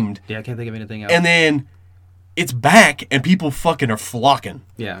memed. Yeah, I can't think of anything else. And then it's back and people fucking are flocking.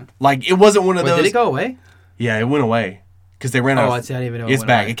 Yeah. Like, it wasn't one of those... Did it go away? Yeah, it went away. Because they ran out. Oh, I didn't even know. It's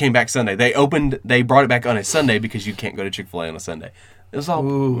back. Away. It came back Sunday. They brought it back on a Sunday because you can't go to Chick-fil-A on a Sunday. It was all...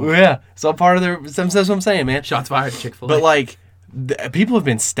 Ooh. Yeah. It's all part of their... That's what I'm saying, man. Shots fired, Chick-fil-A. But, like... people have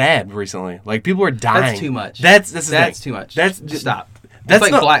been stabbed recently. Like, people are dying. That's too much. That's too much. Stop. That's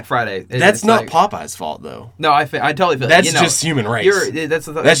like not, Black Friday. That's not Popeye's fault, though. No, I totally feel that's just human race.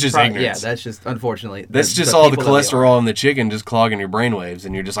 That's just ignorance. Yeah, that's just unfortunately. That's just all the cholesterol in the chicken just clogging your brainwaves,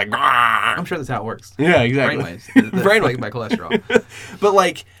 and you're just like. Rah! I'm sure that's how it works. Yeah, exactly. Brainwaves. Brainwaves by cholesterol. But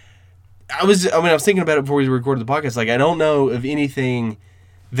like, I was thinking about it before we recorded the podcast. Like, I don't know of anything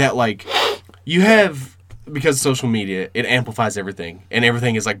that like you have. Because of social media, it amplifies everything. And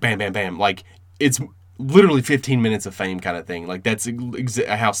everything is like bam, bam, bam. Like, it's literally 15 minutes of fame kind of thing. Like, that's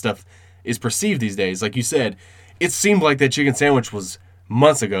how stuff is perceived these days. Like you said, it seemed like that chicken sandwich was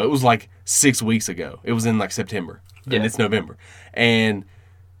months ago. It was like 6 weeks ago. It was in like September. Yeah. And it's November. And,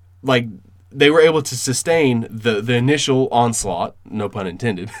 like, they were able to sustain the initial onslaught, no pun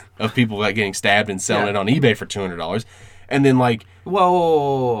intended, of people like getting stabbed and selling it on eBay for $200. And then like,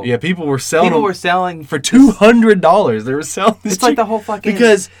 whoa, yeah, people were selling. People were selling for $200. They were selling this. It's like the whole fucking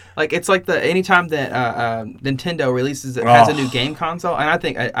because like it's like the anytime that Nintendo releases has a new game console,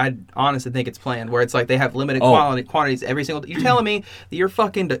 and I honestly think it's planned where it's like they have limited quantities every single. You're telling me that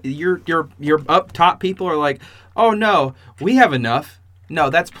your up top people are like, oh no, we have enough. No,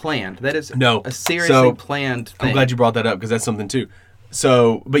 that's planned. That is a seriously planned thing. I'm glad you brought that up because that's something too.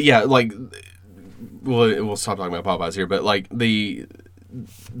 So, but yeah, like, we'll stop talking about Popeyes here, but like they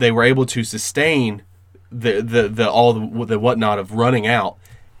were able to sustain the whatnot of running out,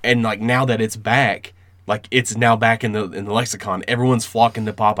 and like now that it's back, like it's now back in the lexicon. Everyone's flocking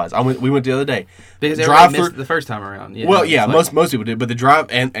to Popeyes. We went the other day because everybody missed it the first time around. Yeah, well, yeah, most people did, but the drive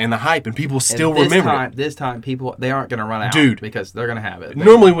and the hype and people still remember it. This time, people they aren't going to run out, dude, because they're going to have it.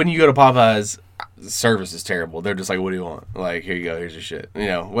 Normally, when you go to Popeyes, service is terrible. They're just like, "What do you want?" Like, "Here you go. Here's your shit." You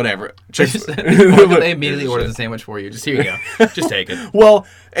know, whatever. They immediately order the sandwich for you. Just here you go. Just take it. Well,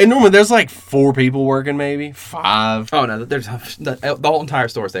 and normally there's like 4 people working, maybe 5. Oh no, there's the whole entire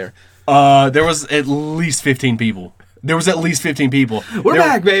store's there. There was at least 15 people. We're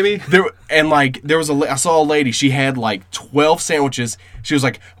back, baby. I saw a lady. She had like 12 sandwiches. She was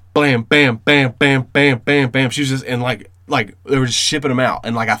like, bam, bam, bam, bam, bam, bam, bam. She was just and like they were just shipping them out,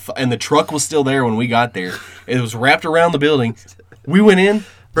 and and the truck was still there when we got there. It was wrapped around the building. We went in.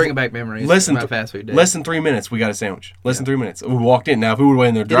 Bringing back memories. Fast food days. Less than 3 minutes, we got a sandwich. Less than 3 minutes. We walked in. Now, if we would have went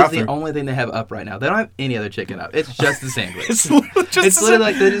in their drive-thru, it's the only thing they have up right now. They don't have any other chicken up. It's just the sandwich. It's literally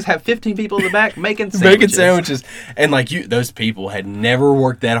like they just have 15 people in the back making sandwiches. And like those people had never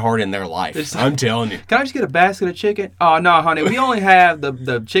worked that hard in their life. I'm telling you. Can I just get a basket of chicken? Oh no, honey, we only have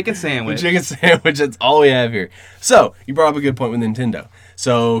the chicken sandwich. The chicken sandwich. That's all we have here. So you brought up a good point with Nintendo.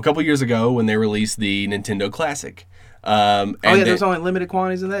 So a couple years ago, when they released the Nintendo Classic, there's only limited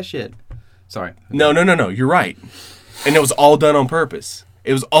quantities of that shit. Sorry. No. You're right. And it was all done on purpose.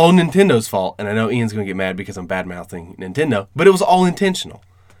 It was all Nintendo's fault. And I know Ian's going to get mad because I'm bad-mouthing Nintendo. But it was all intentional.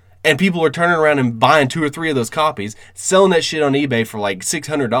 And people are turning around and buying 2 or 3 of those copies, selling that shit on eBay for like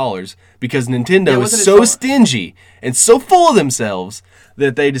 $600 because Nintendo is so stingy and so full of themselves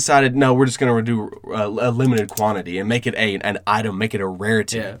that they decided, no, we're just going to do a limited quantity and make it an item, make it a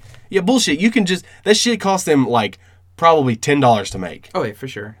rarity. Yeah, bullshit. You can just... That shit cost them like probably $10 to make. Oh, yeah, for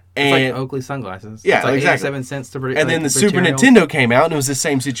sure. It's like Oakley sunglasses. Yeah, it's like exactly. 87 cents to produce. And then the Super Nintendo came out, and it was the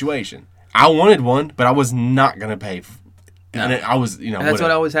same situation. I wanted one, but I was not going to pay. And I was, And that's what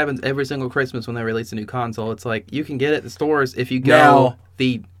always happens every single Christmas when they release a new console. It's like, you can get it at the stores if you go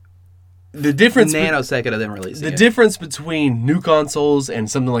the difference nanosecond of them releasing it. The difference between new consoles and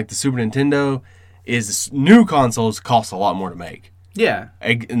something like the Super Nintendo is new consoles cost a lot more to make. Yeah.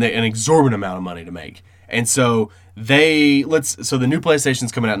 An exorbitant amount of money to make. And so the new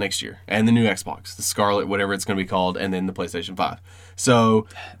PlayStation's coming out next year, and the new Xbox, the Scarlet, whatever it's going to be called, and then the PlayStation 5. So,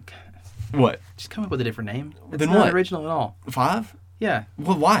 what? Just come up with a different name. It's then not what? Original at all. 5? Yeah.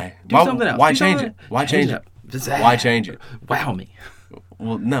 Well, why? Do something else. Why change it? Why change it? Why change it? Wow me.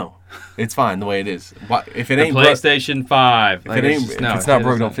 Well, no, it's fine the way it is. If it ain't PlayStation 5, if it's not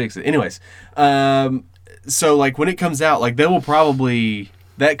broke, don't fix it. Anyways, so like when it comes out, like they will probably.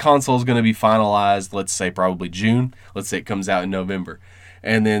 That console is going to be finalized, let's say probably June. Let's say it comes out in November.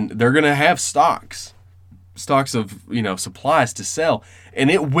 And then they're going to have stocks of, supplies to sell.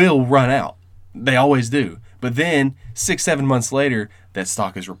 And it will run out. They always do. But then 6-7 months later, that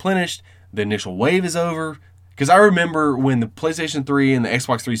stock is replenished. The initial wave is over. Because I remember when the PlayStation 3 and the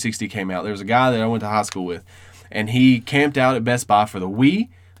Xbox 360 came out, there was a guy that I went to high school with. And he camped out at Best Buy for the Wii,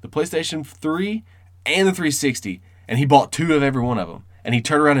 the PlayStation 3, and the 360. And he bought 2 of every one of them. And he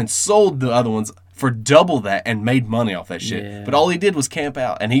turned around and sold the other ones for double that and made money off that shit. Yeah. But all he did was camp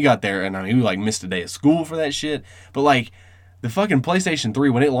out. And he got there, and he like missed a day of school for that shit. But like, the fucking PlayStation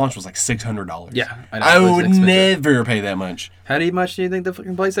 3, when it launched, was like $600. Yeah. I would never pay that much. How much do you think the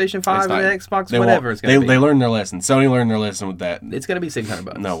fucking PlayStation 5 and the Xbox, whatever, is going to be? They learned their lesson. Sony learned their lesson with that. It's going to be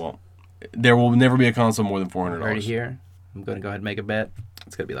 $600. No, it won't. There will never be a console more than $400. Right here. I'm going to go ahead and make a bet.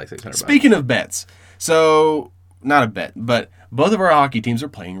 It's going to be like $600. Speaking of bets, so... Not a bet, but both of our hockey teams are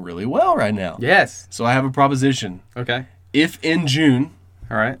playing really well right now. Yes. So I have a proposition. Okay. If in June,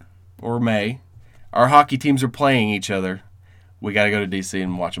 all right, or May, our hockey teams are playing each other, we got to go to DC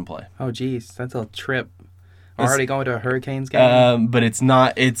and watch them play. Oh, geez, that's a trip. Already going to a Hurricanes game. But it's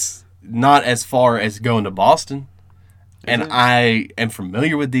not as far as going to Boston, and I am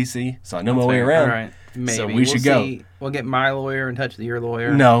familiar with DC, so I know my way around. All right. Maybe. So we should go. We'll get my lawyer in touch with your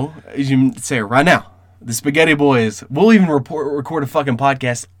lawyer. No, you say it right now. The Spaghetti Boys. We'll even record a fucking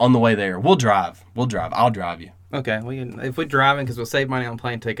podcast on the way there. We'll drive. I'll drive you. Okay, if we're driving, because we'll save money on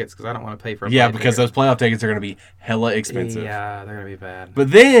plane tickets, because I don't want to pay for a Yeah, plane because ticket. those playoff tickets are going to be hella expensive. Yeah, they're going to be bad.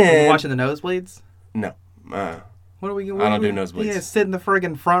 But then... Are you watching the nosebleeds? No. What are we? I don't do nosebleeds. Yeah, sit in the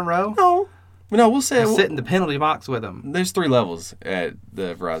friggin' front row. No, we'll say... Sit in the penalty box with them. There's 3 levels at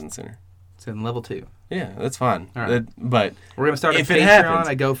the Verizon Center. It's in level 2. Yeah, that's fine. All right. But we're gonna start a if it Patreon, happens,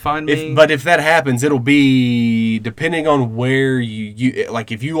 a GoFundMe. But if that happens, it'll be depending on where you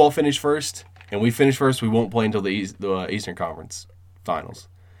like. If you all finish first and we finish first, we won't play until the Eastern Conference Finals.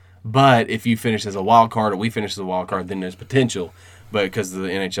 But if you finish as a wild card or we finish as a wild card, then there's potential. But because the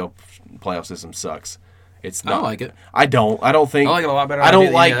NHL playoff system sucks. It's not. I like it. I don't think. I like it a lot better. I don't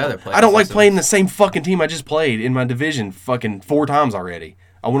than like. any other playoff I don't like systems. playing the same fucking team I just played in my division fucking 4 times already.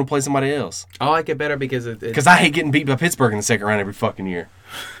 I want to play somebody else. I like it better because Because I hate getting beat by Pittsburgh in the second round every fucking year.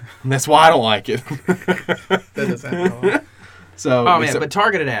 And that's why I don't like it. that doesn't happen. So. Oh man, but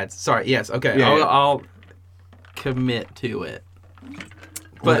targeted ads. Sorry. Yes. Okay. Yeah, I'll commit to it.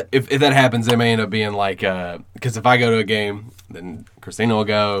 But if that happens, it may end up being like because if I go to a game, then Christina will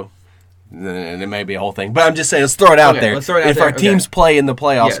go. And it may be a whole thing, but I'm just saying, let's throw it out there. Let's throw it out if there. our teams play in the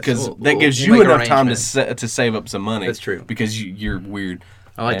playoffs, Yes, because we'll that gives make you enough time arrangements. to save up some money. That's true. Because you're weird.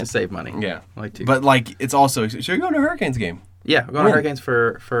 I like to save money. Yeah, I like to. But like, it's also so you're going to a Hurricanes game. Yeah, we're going When? to Hurricanes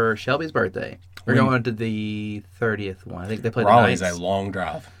for Shelby's birthday. We're When? going to the 30th one. I think they play Raleigh's the a Knights. long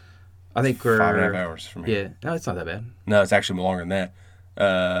drive. I think we're 5.5 hours from here. Yeah, no, it's not that bad. No, it's actually longer than that.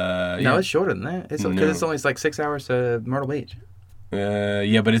 No, Yeah. it's shorter than that. It's because No. it's only like 6 hours to Myrtle Beach.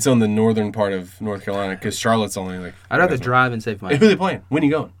 Yeah, but it's on the northern part of North Carolina because Charlotte's only like. I'd rather drive and save money. Hey, who are they playing? When are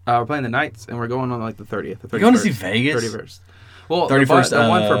you going? We're playing the Knights, and we're going on like the 30th. You're going to see Vegas? 31st. Well, 31st, the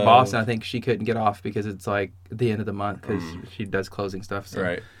one for Boston, I think she couldn't get off because it's like the end of the month because she does closing stuff. So.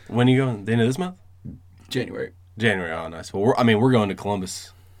 Right. When are you going? The end of this month? January. January. Oh, nice. Well, we're going to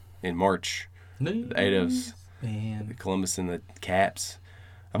Columbus in March. The 8-0s. Man. Columbus and the Caps.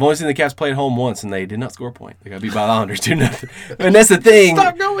 I've only seen the Caps play at home once, and they did not score a point. They got beat by the Islanders 2-0. And that's the thing.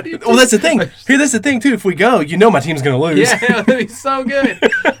 Stop going. You Well, that's the thing. Here, that's the thing too. If we go, you know my team's gonna lose. Yeah, that'd be so good.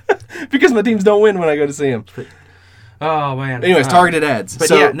 Because my teams don't win when I go to see them. Oh man. Anyways, targeted ads. But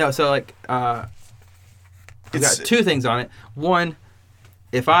so, yeah, no. So like, we got 2 things on it. One,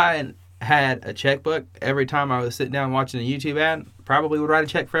 if I had a checkbook every time I was sitting down watching a YouTube ad, probably would write a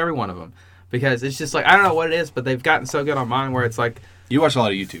check for every one of them because it's just like I don't know what it is, but they've gotten so good on mine where it's like you watch a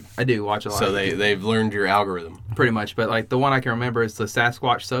lot of YouTube, I do watch a lot. so of YouTube, they've learned your algorithm. pretty much. But like the one I can remember is the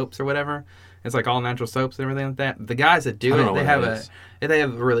Sasquatch soaps or whatever. It's like all natural soaps and everything like that. The guys that do I don't it, know they what have that they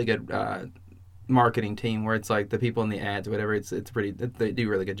have a really good marketing team where it's like the people in the ads, whatever. It's pretty. They do a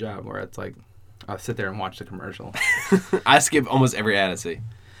really good job. Where it's like I'll sit there and watch the commercial. I skip almost every ad I see.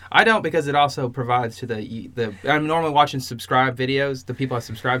 I don't because it also provides to the. I'm normally watching subscribe videos. The people I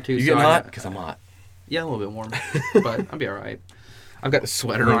subscribe to. You so getting I- hot? Because I'm hot. Yeah, a little bit warm, but I'll be all right. I've got the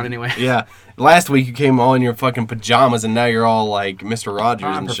sweater on anyway. Yeah. Last week you came all in your fucking pajamas, and now you're all like Mr. Rogers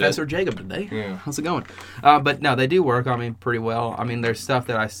I'm and Professor shit. Jacob today. Yeah. How's it going? But no, they do work on me pretty well. I mean, there's stuff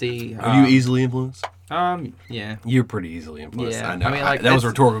that I see. Are you easily influenced? Yeah. You're pretty easily influenced. Yeah. I know. I mean, like, that was a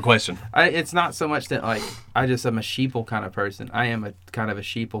it's- rhetorical question. It's not so much that like I just am a sheeple kind of person. I am a kind of a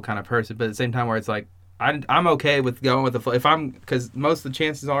sheeple kind of person, but at the same time, where it's like I'm okay with going with the flow. If I'm because most of the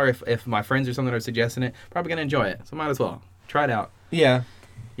chances are if my friends or something are suggesting it, probably gonna enjoy it. So might as well try it out. Yeah.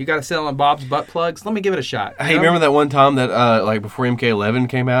 You got to sell on Bob's butt plugs. Let me give it a shot. Hey, remember that one time that like before MK11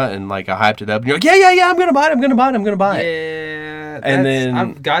 came out and like I hyped it up and you're like, yeah, I'm gonna buy it, I'm gonna buy it. Yeah, And then-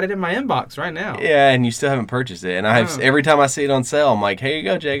 I've got it in my inbox right now. Yeah, and you still haven't purchased it. And I have Oh. every time I see it on sale, I'm like, here you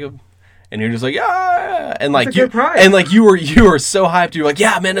go, Jacob. And you're just like, yeah, and like That's a good price. and like you were so hyped. You're like,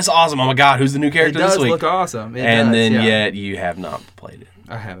 yeah, man, that's awesome. Oh my god, who's the new It character does this week? look awesome. It And does, then yeah. yet you have not played it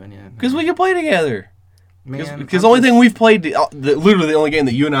I haven't yet. because we can play together. Man, Because the only thing we've played, literally the only game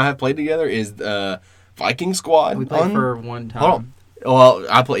that you and I have played together is Viking Squad. we played for one time. Hold on. Well,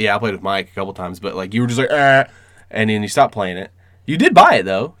 I played with Mike a couple times, but like you were just like, and then you stopped playing it. You did buy it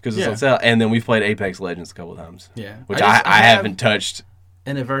though because it's Yeah. on sale, and then we've played Apex Legends a couple times. Yeah, which I I haven't touched.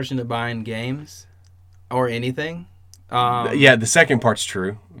 An aversion to buying games or anything. Yeah, the second part's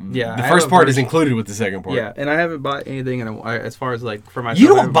true. Yeah, the I first have a part is version- included with the second part. Yeah, and I haven't bought anything as far as like for myself. You I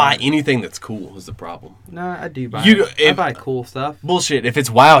don't haven't buy bought- anything that's cool. Is the problem? No, I do buy. You I if- buy cool stuff. Bullshit. If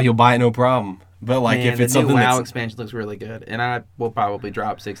it's WoW, you'll buy it no problem. But like Man, if it's the new something WoW that's, expansion looks really good, and I will probably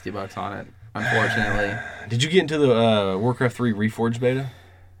drop $60 on it. Unfortunately, did you get into the Warcraft 3 Reforged beta?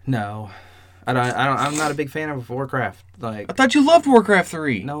 no, I don't. I'm not a big fan of Warcraft. Like, I thought you loved Warcraft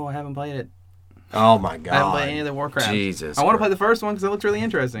 3. no, I haven't played it. Oh my god. I haven't played any of the Warcraft. Jesus I want to Christ. play the first one because it looks really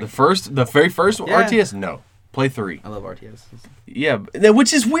interesting. The very first one? Yeah. RTS? No. Play 3. I love RTS. Yeah,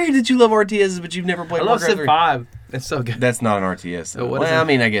 which is weird that you love RTSs, but you've never played I love Warcraft Civ 3. 5. It's so good. That's not an RTS. Oh, what well, is it? I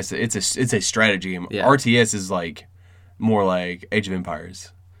mean, I guess it's a strategy game. Yeah. RTS is like more like Age of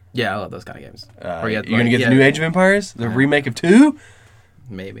Empires. Yeah, I love those kind of games. You're going to get the new Age of Empires? The remake of 2?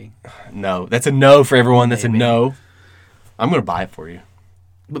 Maybe. No. That's a no for everyone. That's Maybe. a no. I'm going to buy it for you.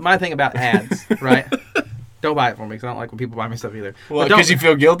 But my thing about ads, right? Don't buy it for me because I don't like when people buy me stuff either. Well, because you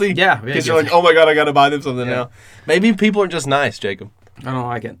feel guilty? Yeah. Because you're like, oh my God, I got to buy them something now. Maybe people are just nice, Jacob. I don't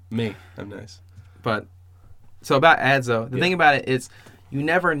like it. Me. I'm nice. But, so about ads though, the thing about it is you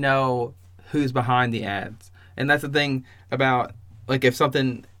never know who's behind the ads. And that's the thing about, like, if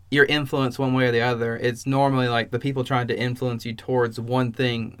something, you're influenced one way or the other, it's normally like the people trying to influence you towards one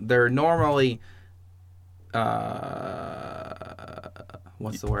thing, they're normally,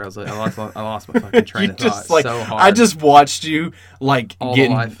 what's the word? I lost my fucking train of thought so hard. I just watched you, like, All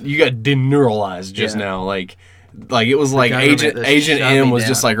you got deneuralized just now. Like it was like Agent shut M me was down.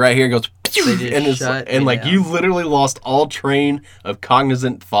 just like right here, goes, and like you literally lost all train of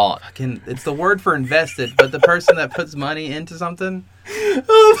cognizant thought. It's the word for invested, but the person that puts money into something,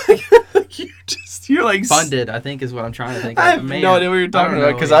 Oh my God. You're like funded, I think is what I'm trying to think of. I have no idea what you're talking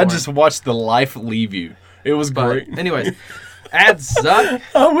about because I just watched the life leave you. It was great. Anyways, ads suck.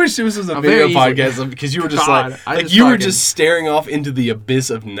 I wish this was a video podcast because you were just you were just staring off into the abyss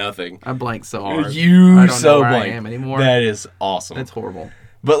of nothing. I blanked so hard. I You don't so know where blank. I am anymore. That is awesome. That's horrible.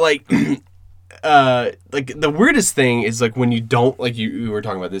 But like the weirdest thing is like when you don't, like you were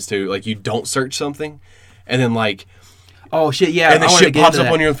talking about this too, like you don't search something and then like oh shit, yeah, and the shit pops up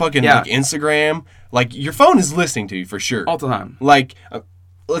on your fucking like Instagram. Like your phone is listening to you for sure. all the time. Like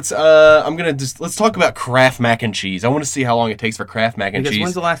let's talk about Kraft mac and cheese. I want to see how long it takes for Kraft mac and Because cheese.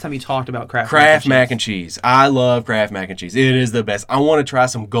 when's the last time you talked about Kraft mac and cheese? I love Kraft mac and cheese. It is the best. I want to try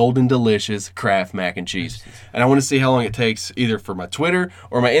some Golden Delicious Kraft mac and cheese. And I want to see how long it takes either for my Twitter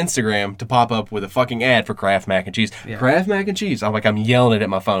or my Instagram to pop up with a fucking ad for Kraft mac and cheese. Yeah. Kraft mac and cheese. I'm yelling it at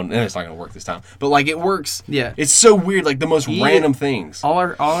my phone. And it's not going to work this time. But like it works. Yeah. It's so weird. Like the most random things. All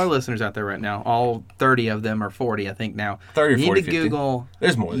our listeners out there right now, all 30 of them or 40, I think now. 30 or 40, you need to 50. Google.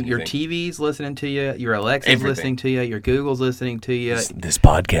 There's more than your you think. TV's listening to you, your Alexa's Everything. listening to you, your Google's listening to you. This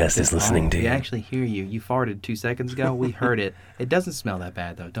podcast is listening to We you. actually hear you. You farted 2 seconds ago. We heard it. It doesn't smell that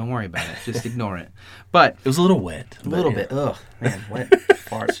bad though. Don't worry about it. Just ignore it. But It was a little wet. a little bit. Ugh, man, wet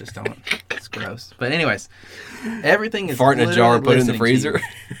farts just don't. It's gross. But anyways, everything is Fart in a jar, literally put it in the listening to freezer.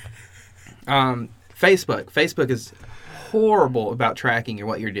 you. Facebook is horrible about tracking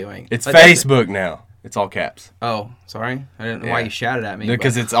what you're doing. It's Like, that's- Facebook now. It's all caps. Oh, sorry. I didn't know why Yeah. you shouted at me.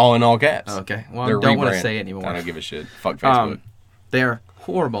 Because but- it's all in all caps. Okay. Well, I They're don't want to rebrand. say it anymore. I don't give a shit. Fuck Facebook. They're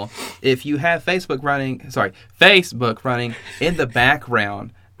horrible. If you have Facebook running in the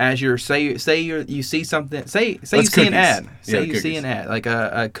background as you're you see something, say That's you see cookies. an ad, Yeah, you see cookies. an ad like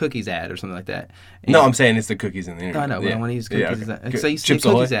a cookies ad or something like that. And No, I'm saying it's the cookies in the internet. I know, but I want to use cookies. Yeah, okay. So you see a Chips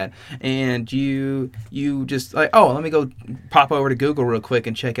Ahoy? cookies ad, and you just like, oh, let me go pop over to Google real quick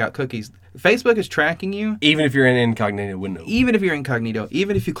and check out cookies. Facebook is tracking you. Even if you're in an incognito window. Even if you're incognito,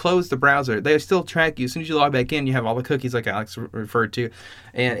 even if you close the browser, they still track you. As soon as you log back in, you have all the cookies like Alex referred to,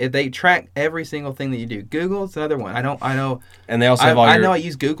 and they track every single thing that you do. Google, it's another one. I know. And they also have all your... I know I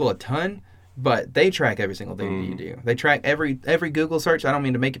use Google a ton, but they track every single thing that you do. They track every Google search. I don't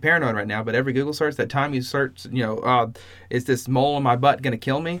mean to make you paranoid right now, but every Google search, that time you search, is this mole on my butt going to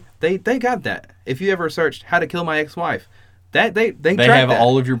kill me? They got that. If you ever searched how to kill my ex-wife, that they track have that.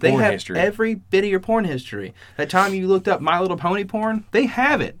 all of your porn they have history. Every bit of your porn history. That time you looked up My Little Pony porn, they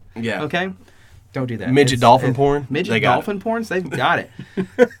have it. Yeah. Okay? Don't do that. Midget dolphin porn? Midget They got dolphin porns, they've got it.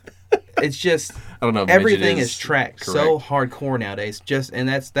 It's just I don't know if everything midget is tracked so hardcore nowadays. And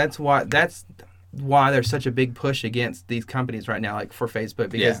that's why there's such a big push against these companies right now, like for Facebook,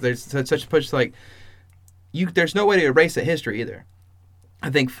 because there's such a push. Like there's no way to erase that history either. I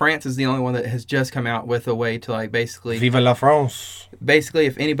think France is the only one that has just come out with a way to like basically Vive la France. Basically,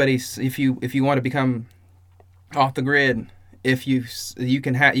 if you want to become off the grid, if you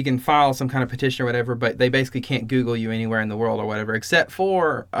can file some kind of petition or whatever, but they basically can't Google you anywhere in the world or whatever, except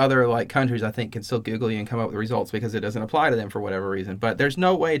for other like countries. I think can still Google you and come up with results because it doesn't apply to them for whatever reason. But there's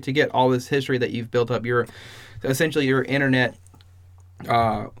no way to get all this history that you've built up. Essentially your internet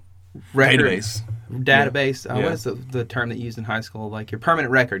Database. What is the term that you used in high school? Like your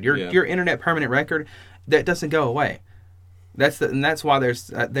permanent record, your internet permanent record that doesn't go away. That's why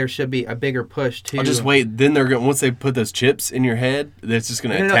there should be a bigger push to. I'll just wait. Then they're going, once they put those chips in your head, that's just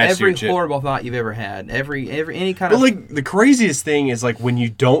going to attach to your chip. Every horrible thought you've ever had, any kind of. But like the craziest thing is like when you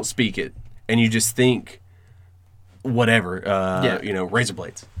don't speak it and you just think whatever, razor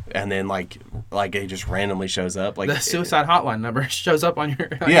blades. and then like it just randomly shows up. Like the suicide hotline number shows up on your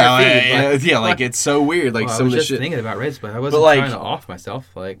feed. Like it's so weird. Like some I was of the just shit. thinking about razors, but I wasn't like, trying to off myself.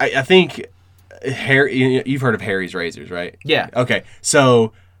 Like I think Harry, you've heard of Harry's razors, right? Yeah. Okay,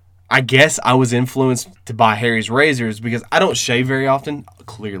 so I guess I was influenced to buy Harry's razors because I don't shave very often.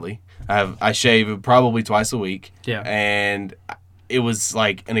 Clearly, I shave probably twice a week. Yeah. And it was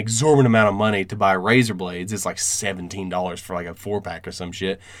like an exorbitant amount of money to buy razor blades. It's like $17 for like a 4-pack or some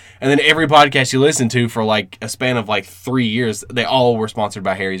shit. And then every podcast you listen to for like a span of like 3 years, they all were sponsored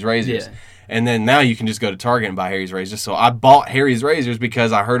by Harry's razors. Yeah. And then now you can just go to Target and buy Harry's razors. So I bought Harry's razors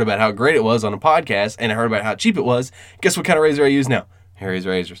because I heard about how great it was on a podcast and I heard about how cheap it was. Guess what kind of razor I use now? Harry's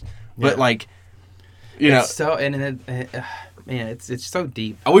razors. But like, you know, so man, it's so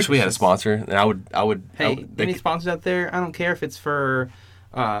deep. I wish we had a sponsor, and I would. Hey, any sponsors out there? I don't care if it's for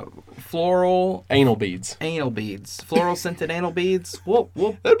floral anal beads, floral scented anal beads. We'll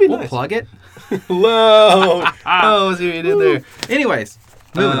nice. Plug it. Whoa! Oh, see what you did there. Anyways,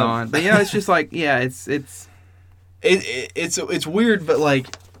 moving on. But it's just like it's weird, but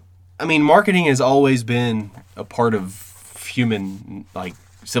like, I mean, marketing has always been a part of human like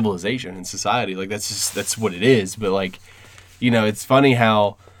civilization and society. Like that's what it is. But like, it's funny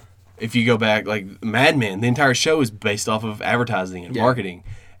how if you go back, like Mad Men, the entire show is based off of advertising and marketing.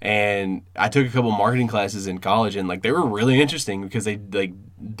 And I took a couple marketing classes in college, and like they were really interesting because they like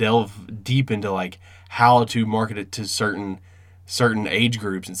delve deep into like how to market it to certain age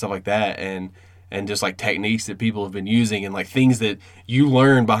groups and stuff like that, and just like techniques that people have been using and like things that you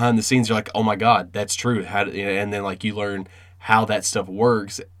learn behind the scenes. You're like, oh my God, that's true. And then like you learn how that stuff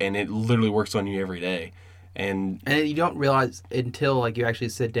works, and it literally works on you every day. And you don't realize until like you actually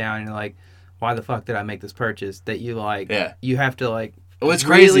sit down and you're like, why the fuck did I make this purchase? That you like, you have to like, it's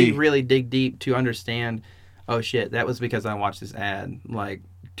crazy. Really dig deep to understand. Oh shit, that was because I watched this ad like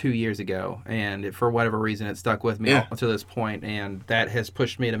 2 years ago, and for whatever reason it stuck with me to this point, and that has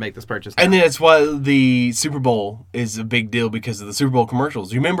pushed me to make this purchase now. And that's why the Super Bowl is a big deal, because of the Super Bowl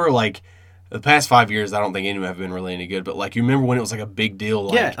commercials. You remember like the past 5 years, I don't think any of them have been really any good, but like you remember when it was like a big deal?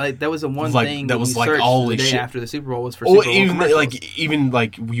 Like, like that was the one like, thing that was like all the day after the Super Bowl was for Super Bowl commercials. Even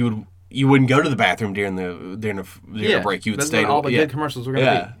like you wouldn't go to the bathroom during the break. You would stay. All the good commercials were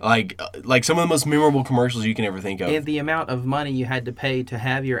gonna be. Like some of the most memorable commercials you can ever think of. And the amount of money you had to pay to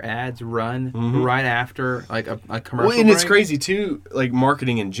have your ads run right after like a commercial. Well, and it's crazy too, like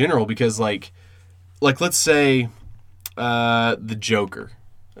marketing in general, because like let's say the Joker,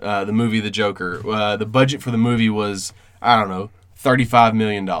 the movie The Joker. The budget for the movie was, I don't know, $35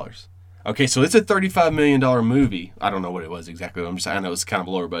 million. Okay, so it's a $35 million movie. I don't know what it was exactly. I know it's kind of a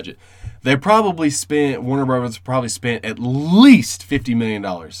lower budget. Warner Brothers probably spent at least $50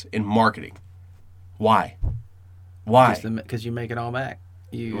 million in marketing. Why? Because you make it all back.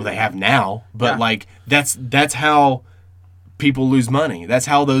 Well, they have now, but like that's how people lose money. That's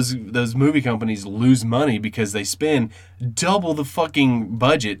how those movie companies lose money, because they spend double the fucking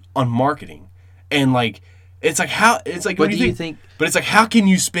budget on marketing. And like, it's like what do you think? But it's like, how can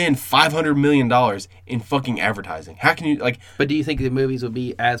you spend $500 million in fucking advertising? How can you like? But do you think the movies would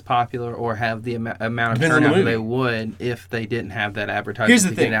be as popular or have the amount of turnout they would if they didn't have that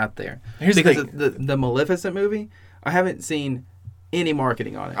advertising get out there? Because the Maleficent movie, I haven't seen any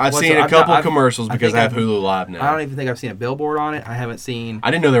marketing on it. I've seen a couple commercials because I have Hulu Live now. I don't even think I've seen a billboard on it. I haven't seen. I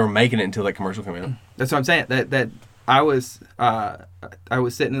didn't know they were making it until that commercial came out. That's what I'm saying. That I was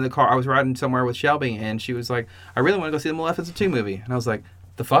sitting in the car. I was riding somewhere with Shelby, and she was like, "I really want to go see the Maleficent 2 movie." And I was like,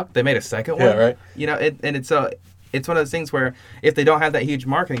 "The fuck? They made a second one?" Yeah, right. It's one of those things where if they don't have that huge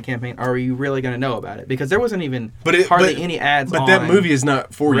marketing campaign, are you really going to know about it? Because there wasn't even hardly any ads. But that movie is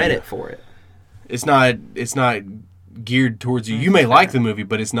not for Reddit you. For it. It's not geared towards you. You may like the movie,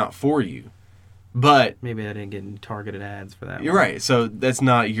 but it's not for you. But maybe I didn't get any targeted ads for that. You're right. So that's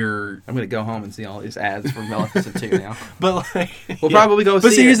not your. I'm gonna go home and see all these ads for Maleficent 2 now. But like, we'll probably go.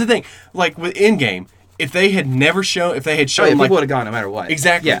 But see, here's the thing: like with Endgame, if they had shown, people would have gone no matter what.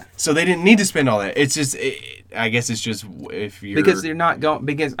 Exactly. Yeah. So they didn't need to spend all that. It's just, I guess it's just if you're because you're not going.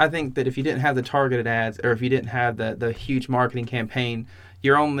 Because I think that if you didn't have the targeted ads, or if you didn't have the huge marketing campaign,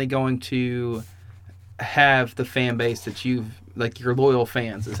 you're only going to have the fan base that you've, like, your loyal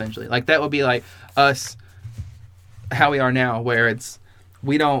fans, essentially. Like, that would be like us, how we are now, where it's,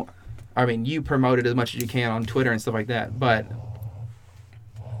 we don't, I mean, you promote it as much as you can on Twitter and stuff like that, but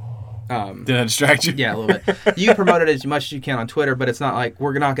did I distract you? Yeah, a little bit. You promote it as much as you can on Twitter, but it's not like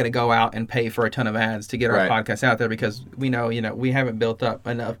we're not going to go out and pay for a ton of ads to get our podcast out there, because we know, we haven't built up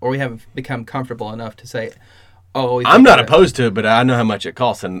enough, or we haven't become comfortable enough to say, oh, I'm not opposed to it, but I know how much it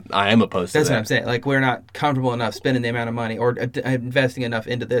costs, and I am opposed to That's that. what I'm saying. Like, we're not comfortable enough spending the amount of money or investing enough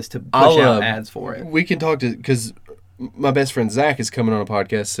into this to push out ads for it. We can talk to, because my best friend Zach is coming on a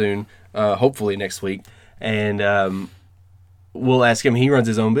podcast soon, hopefully next week, and we'll ask him. He runs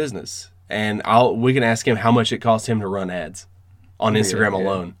his own business, and we can ask him how much it costs him to run ads on Instagram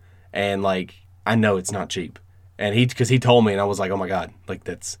alone, and like I know it's not cheap, and because he told me, and I was like, oh my god, like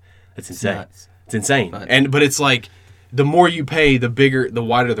that's insane. It's insane, but it's like the more you pay, the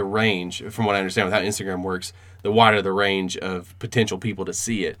wider the range. From what I understand, with how Instagram works, the wider the range of potential people to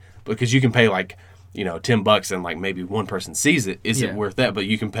see it, because you can pay like, $10 and like maybe one person sees it. Is it worth that? But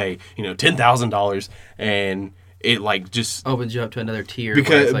you can pay, $10,000 and it like just opens you up to another tier.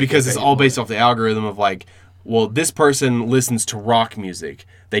 Because it's all based off the algorithm of like, well, this person listens to rock music.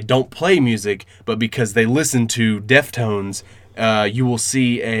 They don't play music, but because they listen to Deftones, you will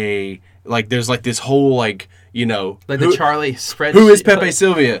see there's like this whole like, the Charlie spreadsheet. Who is Pepe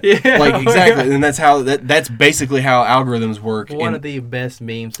Sylvia? Yeah, like exactly, and that's basically how algorithms work. One of the best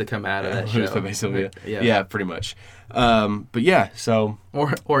memes to come out of that show. Who is Pepe Sylvia? Yeah, pretty much. But yeah, so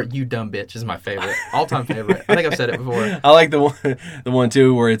or You Dumb Bitch is my favorite, all-time favorite. I think I've said it before. I like the one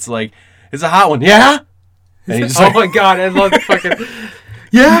too where it's like, it's a hot one, yeah. And Oh my god, I love the fucking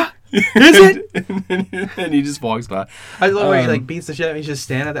yeah. Is it? And he just walks by. I love where he like beats the shit out of him. He's just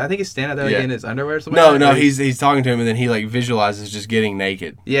standing there. I think he's standing there like in his underwear or something. No, he's talking to him, and then he like visualizes just getting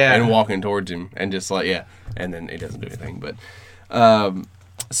naked. Yeah. And walking towards him, and just like and then he doesn't do anything. But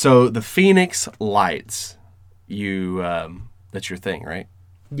so the Phoenix Lights, that's your thing, right?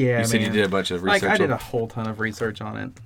 Yeah, you said you did a bunch of research. I did a whole ton of research on it.